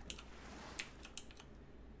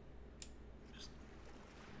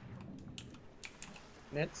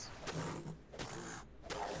 Nitz?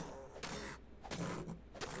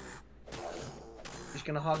 Just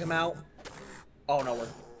gonna hog him out? Oh no, we're...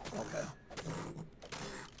 Okay.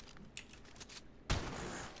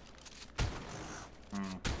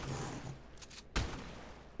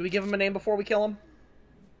 Do we give him a name before we kill him?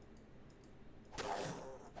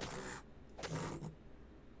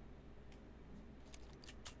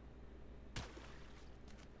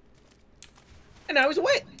 And now he's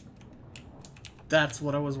away! That's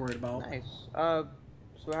what I was worried about. Nice. So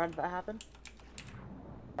how did that happen?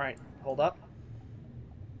 Alright, hold up.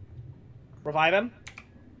 Revive him.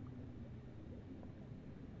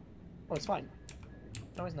 Oh, it's fine.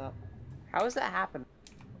 No, he's not. How does that happen?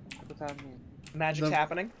 What's happening? Magic's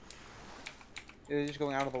happening. It was just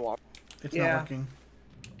going out of the water. It's not working.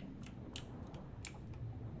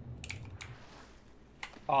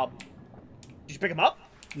 Did you pick him up?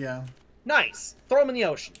 Yeah. Nice! Throw him in the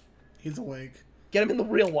ocean. He's awake. Get him in the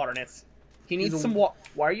real water, Nitz. He needs some water.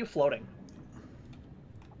 Why are you floating?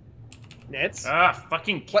 Nitz? Ah,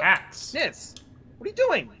 fucking cats! What? Nitz! What are you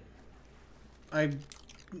doing? I'm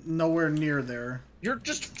nowhere near there. You're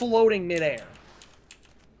just floating midair.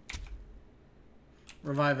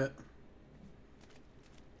 Revive it.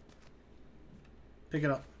 Pick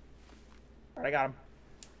it up. Alright, I got him.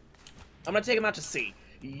 I'm gonna take him out to sea.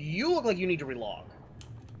 You look like you need to relog.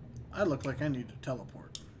 I look like I need to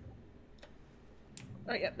teleport.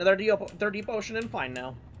 Alright, yeah, they're deep ocean and fine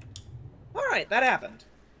now. Alright, that happened.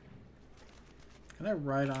 Can I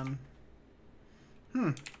ride on?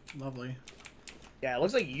 Lovely. Yeah, it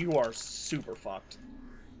looks like you are super fucked.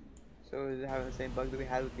 So is it having the same bug that we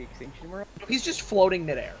had with the Extinction World? He's just floating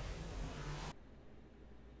midair.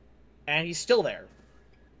 And he's still there.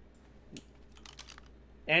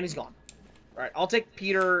 And he's gone. Alright, I'll take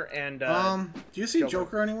Peter and, do you see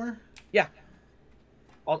Joker anywhere? Yeah.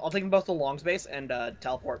 I'll take them both to long space and,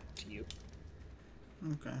 teleport to you.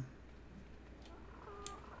 Okay.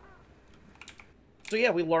 So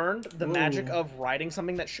yeah, we learned the magic of riding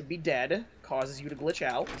something that should be dead causes you to glitch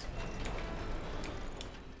out.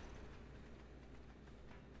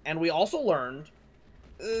 And we also learned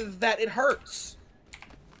that it hurts.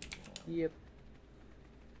 Yep.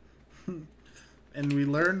 And we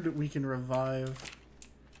learned we can revive.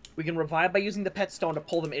 We can revive by using the pet stone to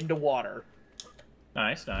pull them into water.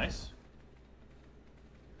 Nice, nice.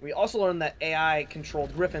 We also learned that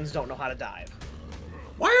AI-controlled griffins don't know how to dive.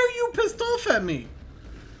 Why are you pissed off at me?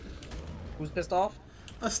 Who's pissed off?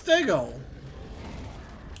 A stego.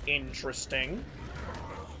 Interesting.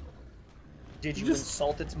 Did you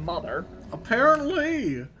insult its mother?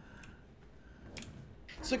 Apparently.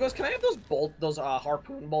 So, Ghost, can I have those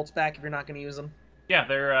harpoon bolts back if you're not going to use them? Yeah,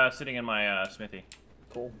 they're sitting in my smithy.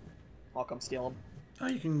 Cool. I'll come steal them. Oh,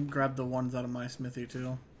 you can grab the ones out of my smithy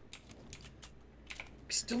too.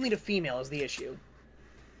 We still need a female is the issue.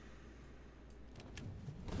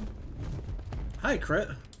 Hi, Crit.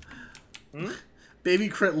 Hmm? Baby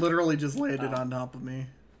Crit literally just landed on top of me.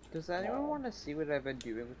 Does anyone want to see what I've been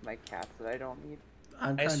doing with my cats that I don't need?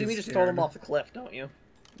 I assume you just throw them off the cliff, don't you?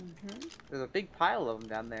 There's a big pile of them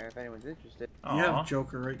down there if anyone's interested. You have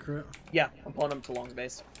Joker, right, Crit? Yeah, I'm pulling them to long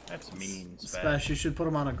base. That's mean, Spash, you should put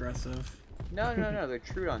them on aggressive. No, they're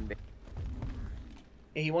Trudon bait.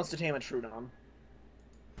 Yeah, he wants to tame a Trudon. I'm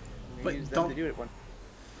But gonna use them don't- to do it one.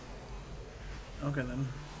 Okay, then.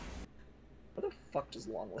 Where the fuck does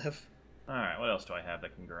Long live? Alright, what else do I have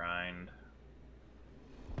that can grind?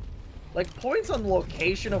 Like, points on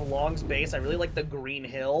location of Long's base, I really like the Green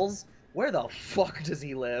Hills. Where the fuck does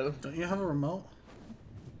he live? Don't you have a remote?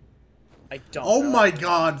 I don't Oh know. my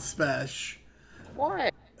god, Spash.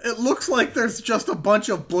 Why? It looks like there's just a bunch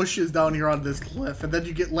of bushes down here on this cliff, and then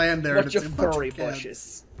you get land there, and Bunch it's of a bunch furry of cats.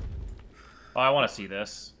 bushes. Oh, I want to see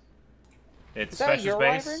this. It's Is that Spash's your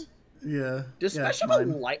base. wyvern? Yeah. Does yeah, Spash it's have a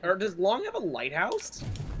mine. light, or does Long have a lighthouse?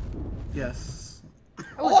 Yes.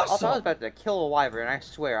 I was Awesome! about to kill a wyvern, I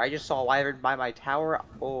swear. I just saw a wyvern by my tower.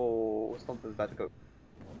 Oh, something's about to go.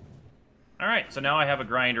 Alright, so now I have a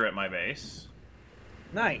grinder at my base.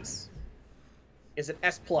 Nice. Is it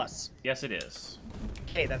S+? Yes, it is.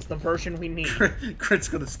 Okay, that's the version we need. Crit's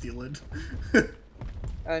gonna steal it.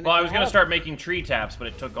 Well, I was gonna start making tree taps, but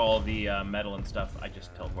it took all the metal and stuff. I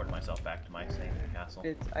just teleported myself back to my same castle.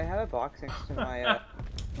 I have a box next to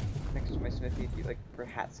my smithy, like for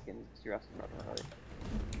hat skins. You're asking about earlier.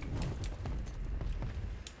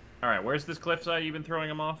 All right, where's this cliffside you've been throwing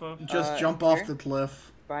them off of? Just jump off the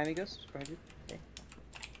cliff. Behind me, Ghost. Behind you. Okay.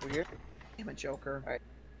 Over here. Damn it, Joker. Alright.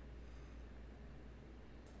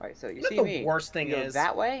 Alright, so you But see the me. worst thing you go is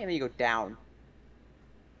that way, and then you go down.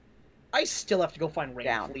 I still have to go find rain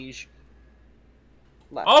Down. fleas.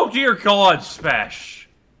 Left. Oh dear God, Spesh!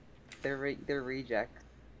 They're rejects.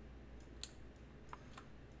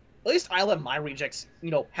 At least I let my rejects,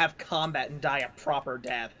 you know, have combat and die a proper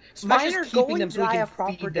death. Mine Smash are is keeping going them to so we die can a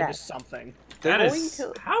proper feed them to death. something. They're That going is...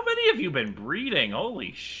 to How many have you been breeding?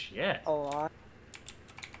 Holy shit. a lot.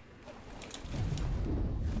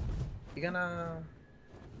 You gonna...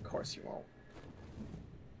 Of course you won't.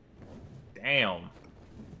 Damn.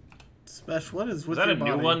 Spesh, what is Was with that your a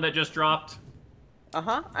body? new one that just dropped?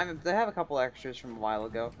 Uh-huh. I have a couple extras from a while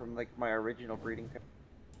ago, from like my original breeding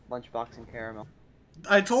lunchbox and caramel.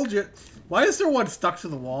 I told you. Why is there one stuck to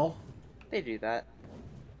the wall? They do that.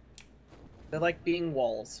 They're like being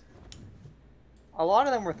walls. A lot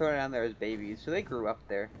of them were thrown down there as babies, so they grew up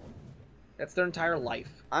there. That's their entire life.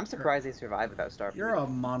 I'm surprised they survived without starving. You're a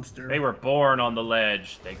monster. They were born on the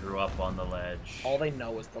ledge. They grew up on the ledge. All they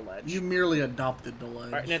know is the ledge. You merely adopted the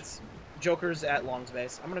ledge. Alright, Nitz. Joker's at Long's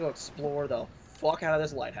base. I'm gonna go explore the fuck out of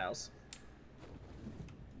this lighthouse.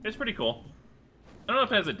 It's pretty cool. I don't know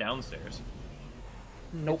if it has it downstairs.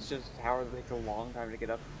 Nope. It's just a tower that takes a long time to get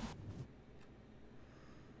up.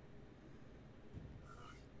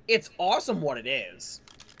 It's awesome what it is.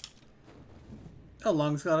 Oh,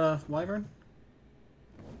 Long's got a wyvern?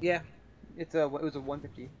 Yeah. It was a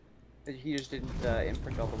 150. He just didn't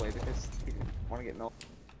imprint all the way because he didn't want to get milk.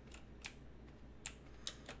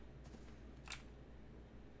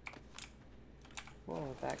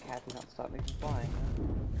 Whoa, that cat did not stop making flying.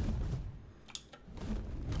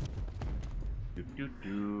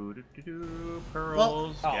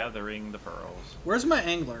 Pearls, Well, gathering the pearls. Where's my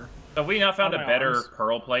angler? Have we not found On a my better arms.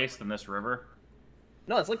 pearl place than this river?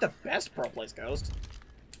 No, it's like the best Pearl Place Ghost.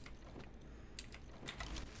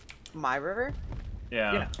 My river?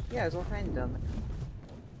 Yeah. Yeah. Yeah, there's all kinds of them.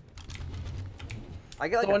 I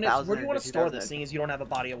get like So, a Nitz, thousand. where do you want to store 2,000. this, seeing as you don't have a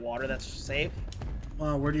body of water that's safe?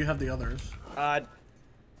 Where do you have the others?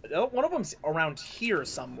 One of them's around here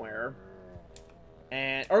somewhere.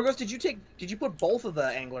 And Orgos, did you put both of the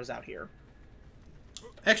anglers out here?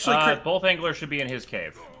 Actually, Both anglers should be in his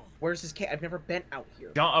cave. Where's his cave? I've never been out here.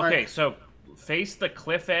 Okay, Alright. so face the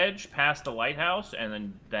cliff edge past the lighthouse,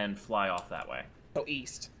 and then fly off that way. So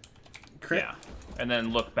east. crit. Yeah, and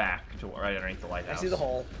then look back to right underneath the I lighthouse. see the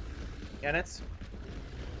hole. Yeah, Nitz?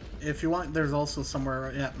 If you want, there's also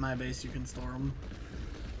somewhere at my base you can store them.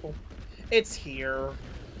 Cool. It's here.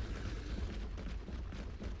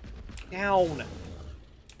 Down.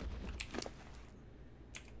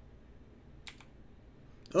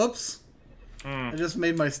 Oops! Mm. I just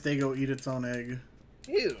made my stego eat its own egg.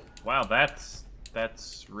 Ew. Wow, that's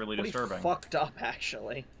really Pretty disturbing. fucked up,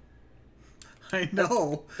 actually. I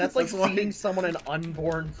know. That's like why- feeding someone an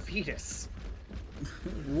unborn fetus.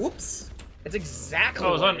 Whoops. It's exactly.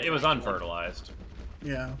 Oh, what it was actually. unfertilized.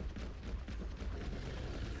 Yeah.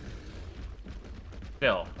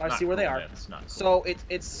 Still. I not see where they cool, are. It's not cool. So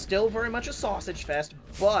it's still very much a sausage fest,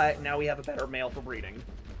 but now we have a better male for breeding.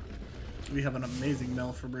 We have an amazing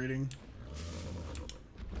male for breeding.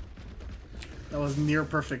 That was near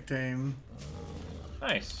perfect tame.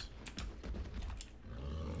 Nice.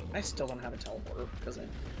 I still don't have a teleporter because I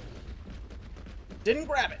didn't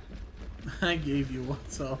grab it. I gave you one,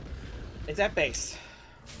 so. It's at base.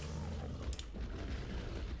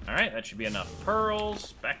 Alright, that should be enough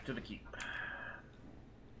pearls. Back to the keep.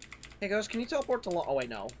 Hey, Ghost, can you teleport to Long? Oh, wait,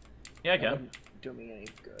 no. Yeah, I That can. wouldn't do me any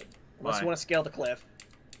good. Unless Why? you want to scale the cliff.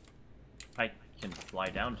 I can fly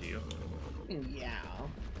down to you. Yeah.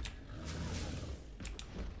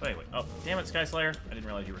 Wait. Oh, damn it, Sky Slayer. I didn't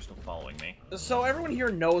realize you were still following me. So everyone here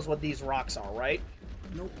knows what these rocks are, right?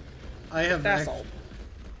 Nope. I have. Basalt.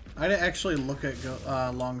 I didn't actually look at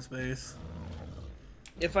Long's base.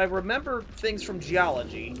 If I remember things from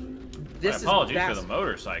geology, this is My apologies for basalt. the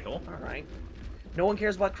motorcycle. All right. No one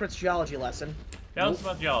cares about Crit's geology lesson. Tell us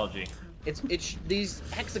about geology. It's these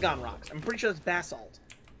hexagon rocks. I'm pretty sure that's basalt.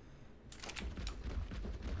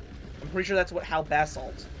 I'm pretty sure that's how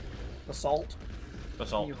basalt. Basalt?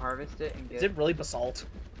 Basalt. You harvest it and get. Is it really basalt?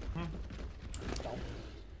 Hmm.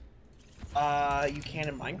 No. You can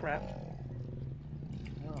in Minecraft.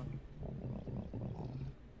 Oh.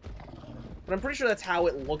 But I'm pretty sure that's how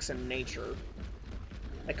it looks in nature.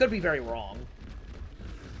 I could be very wrong.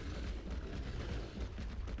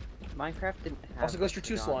 Minecraft didn't have... Also, Ghost, you're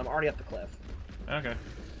too slow. I'm already up the cliff. Okay.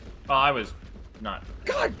 Oh, I was not.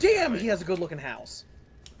 God damn, he has a good-looking house.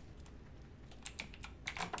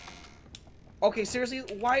 Okay, seriously,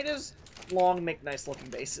 why does Long make nice-looking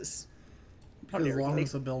bases? How Because dare he Long make-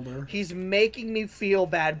 is a builder. He's making me feel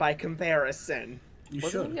bad by comparison. You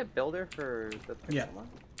Wasn't should. he a builder for the Pixel Yeah. one?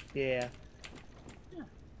 Yeah.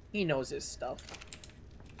 He knows his stuff.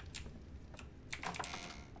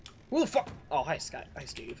 Who the fuck? Oh, hi, Scott. Hi,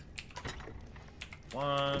 Steve.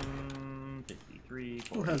 153.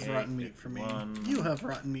 Who has rotten meat for me? You have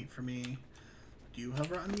rotten meat for me. Do you have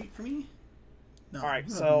rotten meat for me? No. Alright,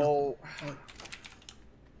 you have so...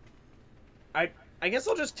 nothing. I guess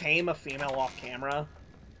I'll just tame a female off camera.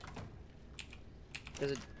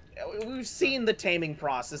 We've seen the taming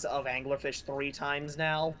process of anglerfish 3 times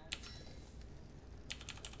now.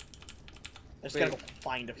 I just gotta go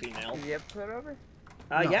find a female. Did you have put over?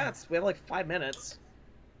 No. Yeah, we have like 5 minutes.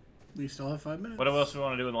 We still have 5 minutes. What else do we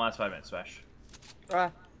want to do in the last 5 minutes, Smash?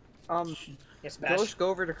 Yes, Bash. Ghost, go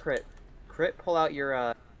over to Crit. Crit, pull out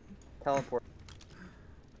your, teleport.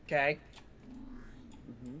 Okay.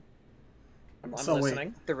 Mm-hmm. I'm So wait.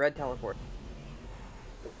 listening. The red teleport.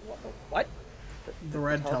 What? The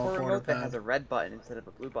red teleport teleporter remote that pad. has a red button instead of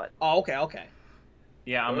a blue button. Oh, okay, okay.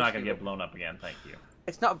 Yeah, I'm Ghost, not gonna you get blown up again. Thank you.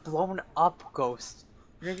 It's not blown up, Ghost.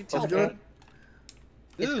 You're gonna get Let's do teleported. it.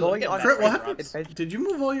 It's Ooh, going I'm on. getting Crit, what bad happened? drops. Did you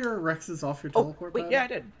move all your Rexes off your Oh, teleport wait, pad? Yeah, I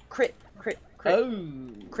did. Crit. Oh.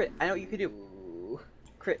 Crit, I know what you could do.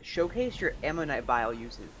 Crit, showcase your ammonite vial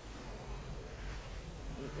usage.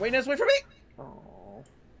 Wait, Nitz, wait for me! Oh.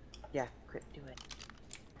 Yeah, Crit, do it.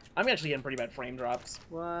 I'm actually getting pretty bad frame drops.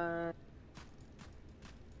 What?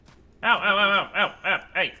 Ow, ow, ow, ow, ow,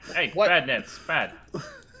 ow. Hey, What? bad Nets, bad.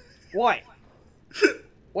 What?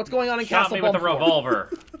 What's going on in Shot Castle me with a Bumford?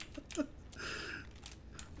 revolver.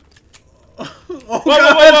 Oh, Whoa,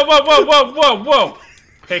 God. whoa, whoa, whoa, whoa, whoa, whoa!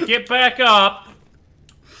 Pick it back up.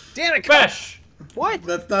 Damn it, Besh! What?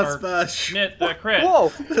 That's not Or Spash. Knit the crit. Whoa!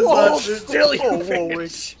 Whoa, not- still you Whoa, bitch.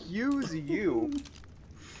 excuse you.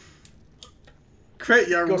 Crit,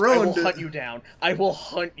 you're Ghost, I will ruined. hunt you down. I will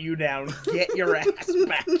hunt you down. Get your ass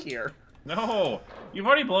back here. No, you've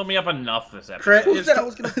already blown me up enough this episode. Crit, Who it's said I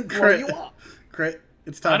was gonna blow Crit. you up? Crit,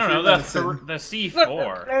 it's I time don't for know, your medicine. the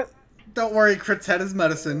C4. Don't worry, Crit's had his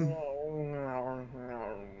medicine.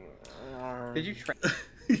 Did you try?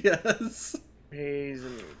 Yes. He's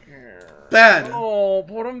in care. Bad. Oh,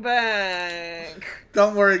 put him back.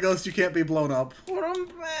 Don't worry, Ghost, you can't be blown up. Put him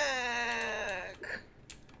back.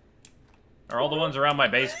 Are all the ones around my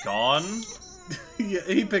base gone? Yeah,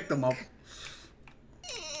 he picked them up.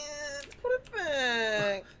 Put it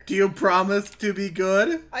back. Do you promise to be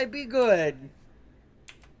good? I be good.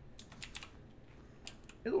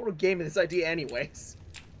 You little gave me this idea anyways.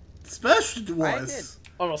 Special I was.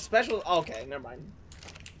 Oh no, special. Okay, never mind.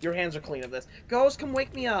 Your hands are clean of this. Ghost, come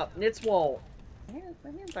wake me up. Nitz won't. My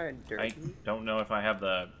hands are I dirty. don't know if I have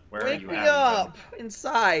the... Where are Wake you me at? up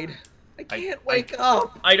inside. I can't wake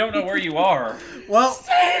up. I don't know where you are. Well,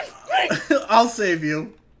 Save me! I'll save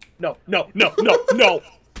you. No, no, no, no, no,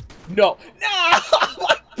 no, no!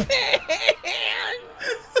 My pants!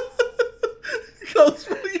 Ghost,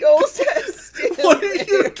 what are you Ghost has stim What are you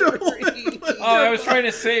berries. doing? Oh, I was trying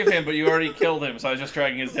to save him, but you already killed him, so I was just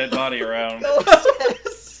dragging his dead body around. Ghost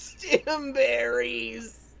has stim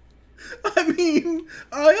berries. I mean,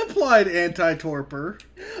 I applied anti-torpor.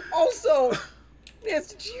 Also, Nitz,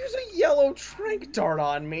 did you use a yellow trank dart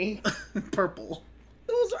on me? Purple.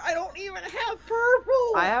 Those are, I don't even have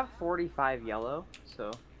purple. I have 45 yellow,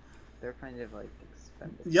 so they're kind of like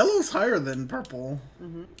expensive. Yellow's higher than purple.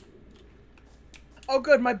 Mm-hmm. Oh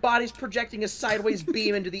good, my body's projecting a sideways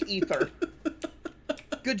beam into the ether.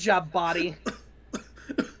 Good job, body.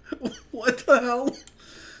 What the hell?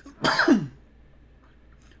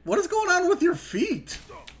 What is going on with your feet?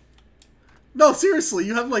 No, seriously,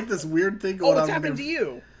 you have like this weird thing Oh, going what's on. happened with to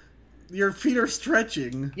you? Your feet are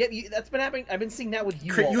stretching. Yep, that's been happening. I've been seeing that with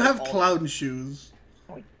you. You all- have all- clown shoes.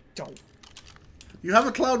 Oh, I don't. You have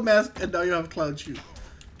a cloud mask, and now you have cloud shoes.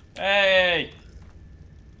 Hey!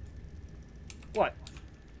 What?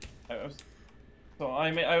 I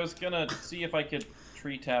was gonna see if I could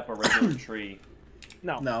tree tap a regular tree.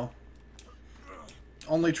 No. No.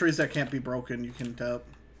 Only trees that can't be broken you can tap.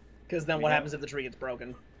 Because then We what have- happens if the tree gets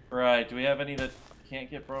broken? Right, do we have any that can't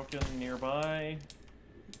get broken nearby?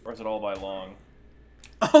 Or is it all by long?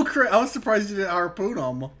 Oh, crap! I was surprised you didn't harpoon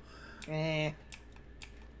them. Eh.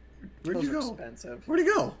 Where'd Those you are go? expensive. Where'd he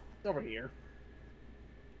go? It's over here.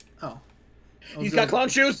 Oh. I was He's got gonna- clown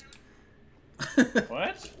shoes!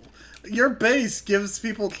 What? Your base gives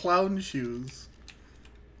people clown shoes.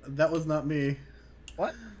 That was not me.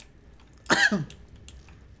 What?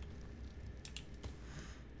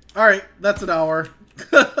 Alright, that's an hour.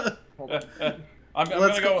 I'm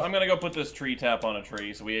gonna go put this tree tap on a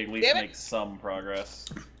tree so we at least make some progress.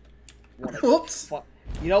 Whoops.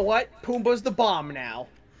 You know what? Pumbaa's the bomb now.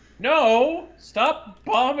 No! Stop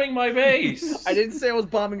bombing my base! I didn't say I was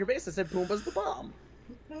bombing your base. I said Pumbaa's the bomb.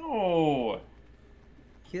 No!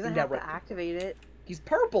 He doesn't have to activate it. He's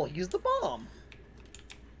purple. He's the bomb.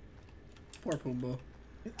 Poor Pumbaa.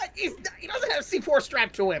 He doesn't have C4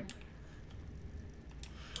 strapped to him.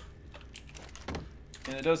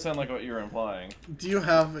 And it does sound like what you're implying. Do you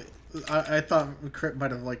have... I thought Crit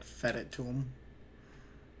might have, like, fed it to him.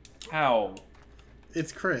 How?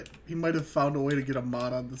 It's Crit. He might have found a way to get a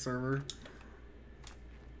mod on the server.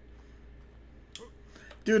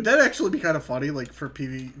 Dude, that'd actually be kind of funny, like, for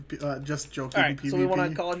PV... just joking Alright, PvP. so we want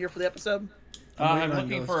to call it here for the episode? I'm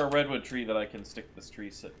looking for a redwood tree that I can stick this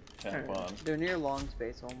tree tap on. They're near long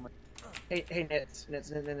space only. Hey,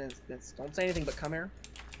 Nitz, don't say anything but come here.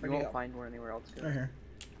 You won't find one anywhere else. Right here.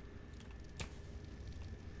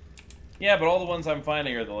 Yeah, but all the ones I'm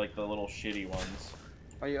finding are the little shitty ones.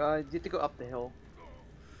 Are you have to go up the hill.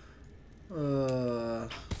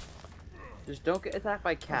 Just don't get attacked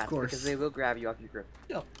by cats because they will grab you off your grip.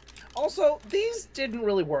 Yeah. Also, these didn't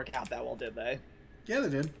really work out that well, did they? Yeah, they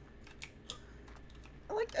did.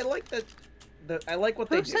 I like that. I like what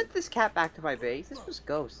they Who do. sent this cat back to my base? This was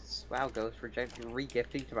Ghosts. Wow, Ghosts rejecting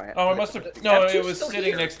re-gifting to my. Oh, it must have. No, F2's it was still sitting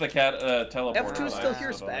here. next to the cat teleporter. F2's still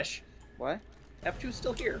here, Spesh. What? F2's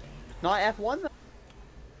still here. Not F1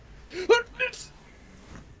 though.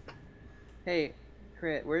 Hey,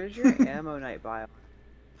 Crit, where's your ammo night bio?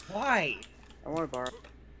 Why? I want to borrow.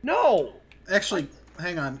 No. Actually,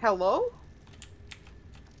 hang on. Hello?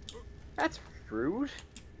 That's rude.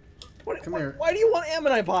 Come here. Why do you want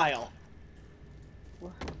Ammonite bile?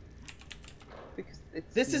 What? Because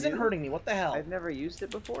it's This isn't new. hurting me. What the hell? I've never used it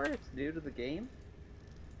before. It's new to the game.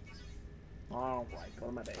 All right, go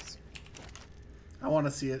to my base. I want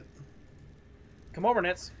to see it. Come over,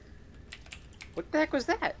 Nitz. What the heck was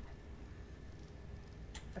that?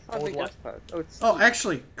 I thought What? it's Oh,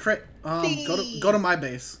 actually, Crit. Go to my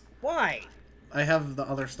base. Why? I have the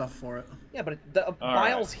other stuff for it. Yeah, but the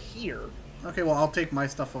bile's here. Okay, well, I'll take my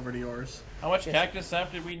stuff over to yours. How much cactus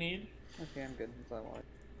sap did we need? Okay, I'm good. That's all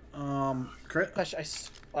I want. Crit.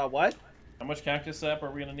 What? How much cactus sap are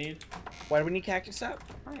we gonna need? Why do we need cactus sap?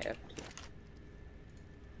 I have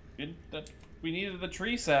We needed the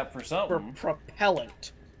tree sap for For something.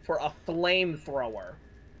 propellant. For a flamethrower.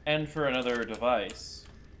 And for another device.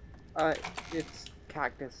 It's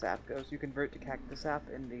cactus sap goes. You convert to cactus sap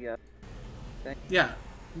in the thing. Yeah.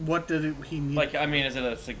 What did he need? Like, I mean, is it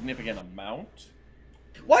a significant amount?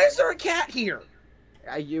 Why is there a cat here?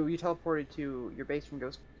 You teleported to your base from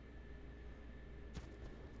Ghost.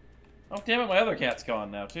 Oh, damn it, my other cat's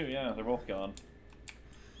gone now, too. Yeah, they're both gone.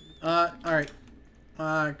 Alright.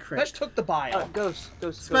 Crit. Spesh took the bile. Ghost.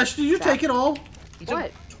 Spesh, did you take it all? He took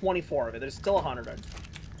What? 24 of it. There's still 100.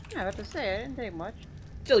 Yeah, I have to say, I didn't take much.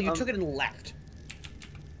 Still, you took it and left.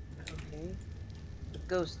 Okay.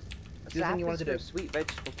 Ghost. Do the thing you wanted to do. Sweet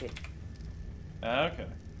vegetable cake. Okay.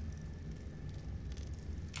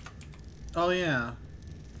 Oh, yeah.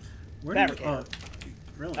 Where did Fabricator.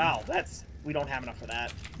 Really? Oh, we don't have enough for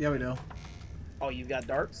that. Yeah, we do. Oh, you got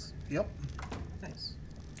darts? Yep. Nice.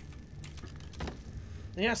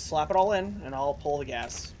 Yeah, slap it all in, and I'll pull the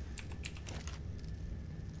gas.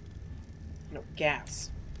 No, gas.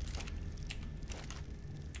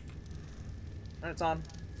 And it's on.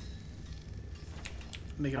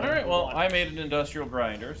 Make it Alright, well, I made an industrial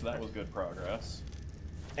grinder, so that was good progress.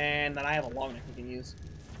 And then I have a long neck we can use.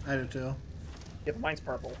 I do too. Yeah, but mine's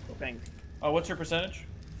purple, so pink. Oh, what's your percentage?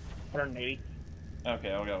 180.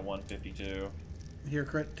 Okay, I got 152. Here,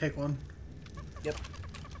 Crit, take one. Yep.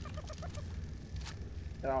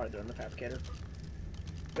 Oh, they're in the fabricator.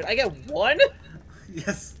 Wait, I get one?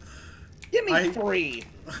 Yes. Give me 3.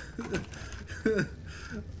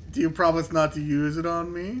 Do you promise not to use it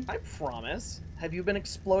on me? I promise. Have you been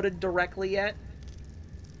exploded directly yet?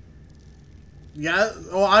 Yeah.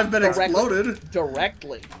 Oh, I've been exploded.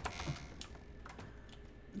 Directly.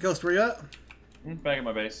 Ghost, where you at? Back at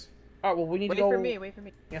my base. Alright, well, we need Wait to go... for me, wait for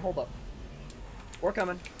me. Yeah, hold up. We're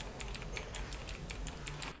coming.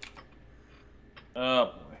 Oh,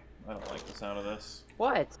 boy. I don't like the sound of this.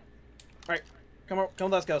 What? Alright, come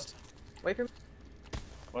with us, Ghost. Wait for me.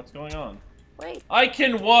 What's going on? Wait. I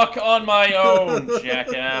can walk on my own,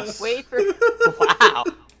 jackass. Wait for Wow.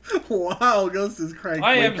 Wow, Ghost is cranky.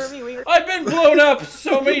 I've been blown up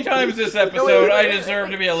so many times this episode, I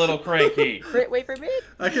deserve to be a little cranky. Crit, wait for me.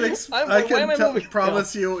 I can why am I moving?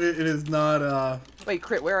 promise you it is not, Wait,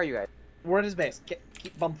 Crit, where are you at? We're at his base.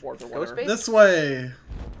 Keep bump forward or whatever. Ghost base? This way.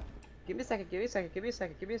 Give me a second, give me a second, give me a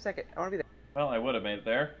second, give me a second. I wanna be there. Well, I would have made it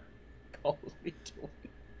there. Oh, what are we doing?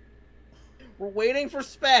 We're waiting for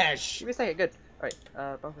Spash. Give me a second, good.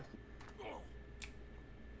 Alright, bump 50.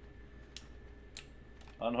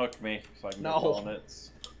 Unhook me so I can No. get all Nitz.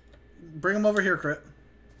 Bring him over here, Crit.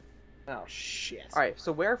 Oh shit. Alright,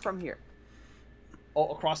 so where from here? Oh,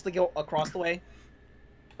 across the way.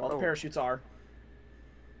 All the Oh. parachutes are.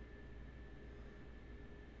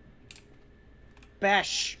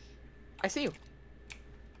 Bash. I see you.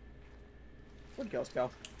 Where'd Ghost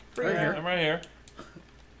go? Right here. I'm right here.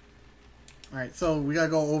 Alright, so we gotta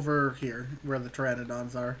go over here, where the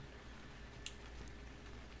Pteranodons are.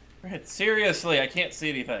 Right, seriously, I can't see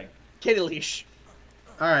anything. Kitty leash.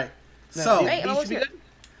 Alright, No, so, Hey, he I'm should almost be here. good.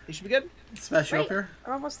 He should be good. Smash you up Wait, here.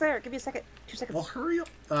 I'm almost there. Give me a second. 2 seconds. Well, hurry up.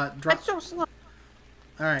 I'm Drop. so slow.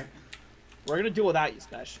 Alright. We're gonna do without you,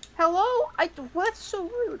 Spash. Hello? Well, that's so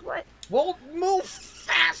rude. What? Well, move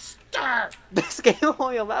faster. This game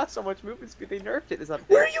only allows so much movement speed. They nerfed it this update.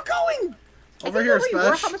 Where are you going? I Over don't here, know where you are.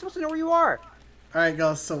 Smash. How am I supposed to know where you are? Alright,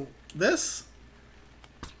 guys, so this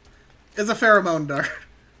is a pheromone dart.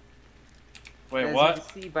 Wait, As what? you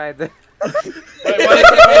can see by the... Wait,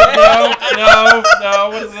 no,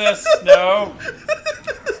 what is this? No.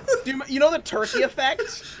 Do you know the turkey effect?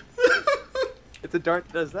 It's a dart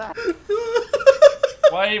that does that.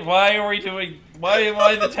 Why are we doing,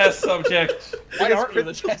 why the test subject? Why aren't you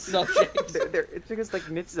the test subject? It's because, like,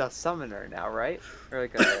 Nitz is a summoner now, right? Or,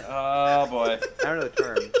 like, a... Oh, boy. I don't know the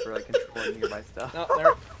term for, like, controlling nearby stuff. No,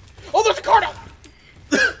 there. Oh, there's a card out!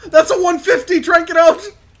 That's a 150! Trank it out!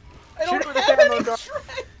 I don't Shoot it with a have any pheromone dart.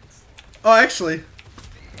 tracks. Oh, actually,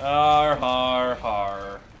 Har, har,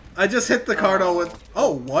 har. I just hit the Cardo with...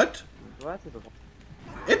 Oh, what? Well, that's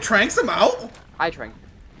a... It tranks him out? I tranked.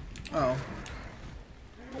 Oh.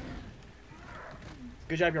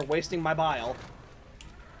 Good job, you're wasting my bile.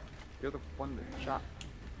 You're the one that shot.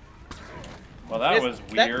 Well, that was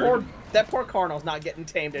weird. That poor Cardinal's not getting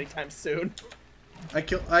tamed anytime soon.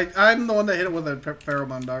 I'm the one that hit it with a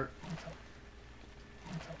pheromone dart.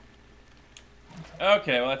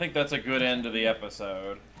 Okay, well, I think that's a good end to the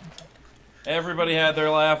episode. Everybody had their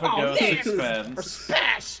laugh at Ghost's Or expense.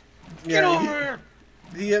 Spash! Get Yeah, over here!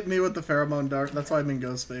 He hit me with the pheromone dart. That's why I'm in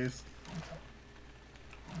ghost space.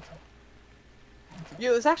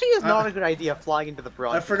 Yeah, this actually is not a good idea, flying into the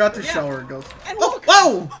bronze. I forgot to Yeah. shower ghost. And Oh, look!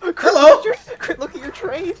 whoa! Crit, Hello! Crit, look at your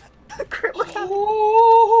train! Crit, look at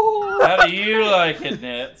How do you like it,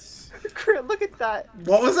 Nitz? Crit, look at that!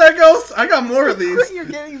 What was that, ghost? I got more of these. Crit, you're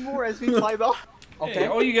getting more as we climb up. Okay. Hey,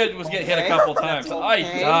 all you got was get hit a Okay. couple times. I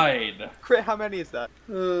Okay. died. Crit, how many is that?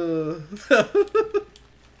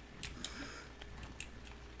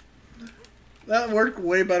 That worked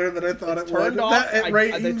way better than I thought It's it would. turned off. That I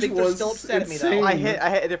range think they're was still upset at me, though. insane. I hit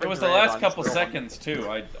a different It was the Pteranodon last couple for one. seconds, too.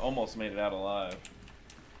 I almost made it out alive.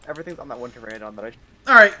 Everything's on that one Pteranodon that I...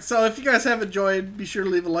 Alright, so if you guys have enjoyed, be sure to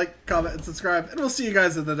leave a like, comment, and subscribe, and we'll see you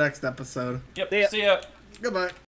guys in the next episode. Yep, See ya. see ya. Goodbye.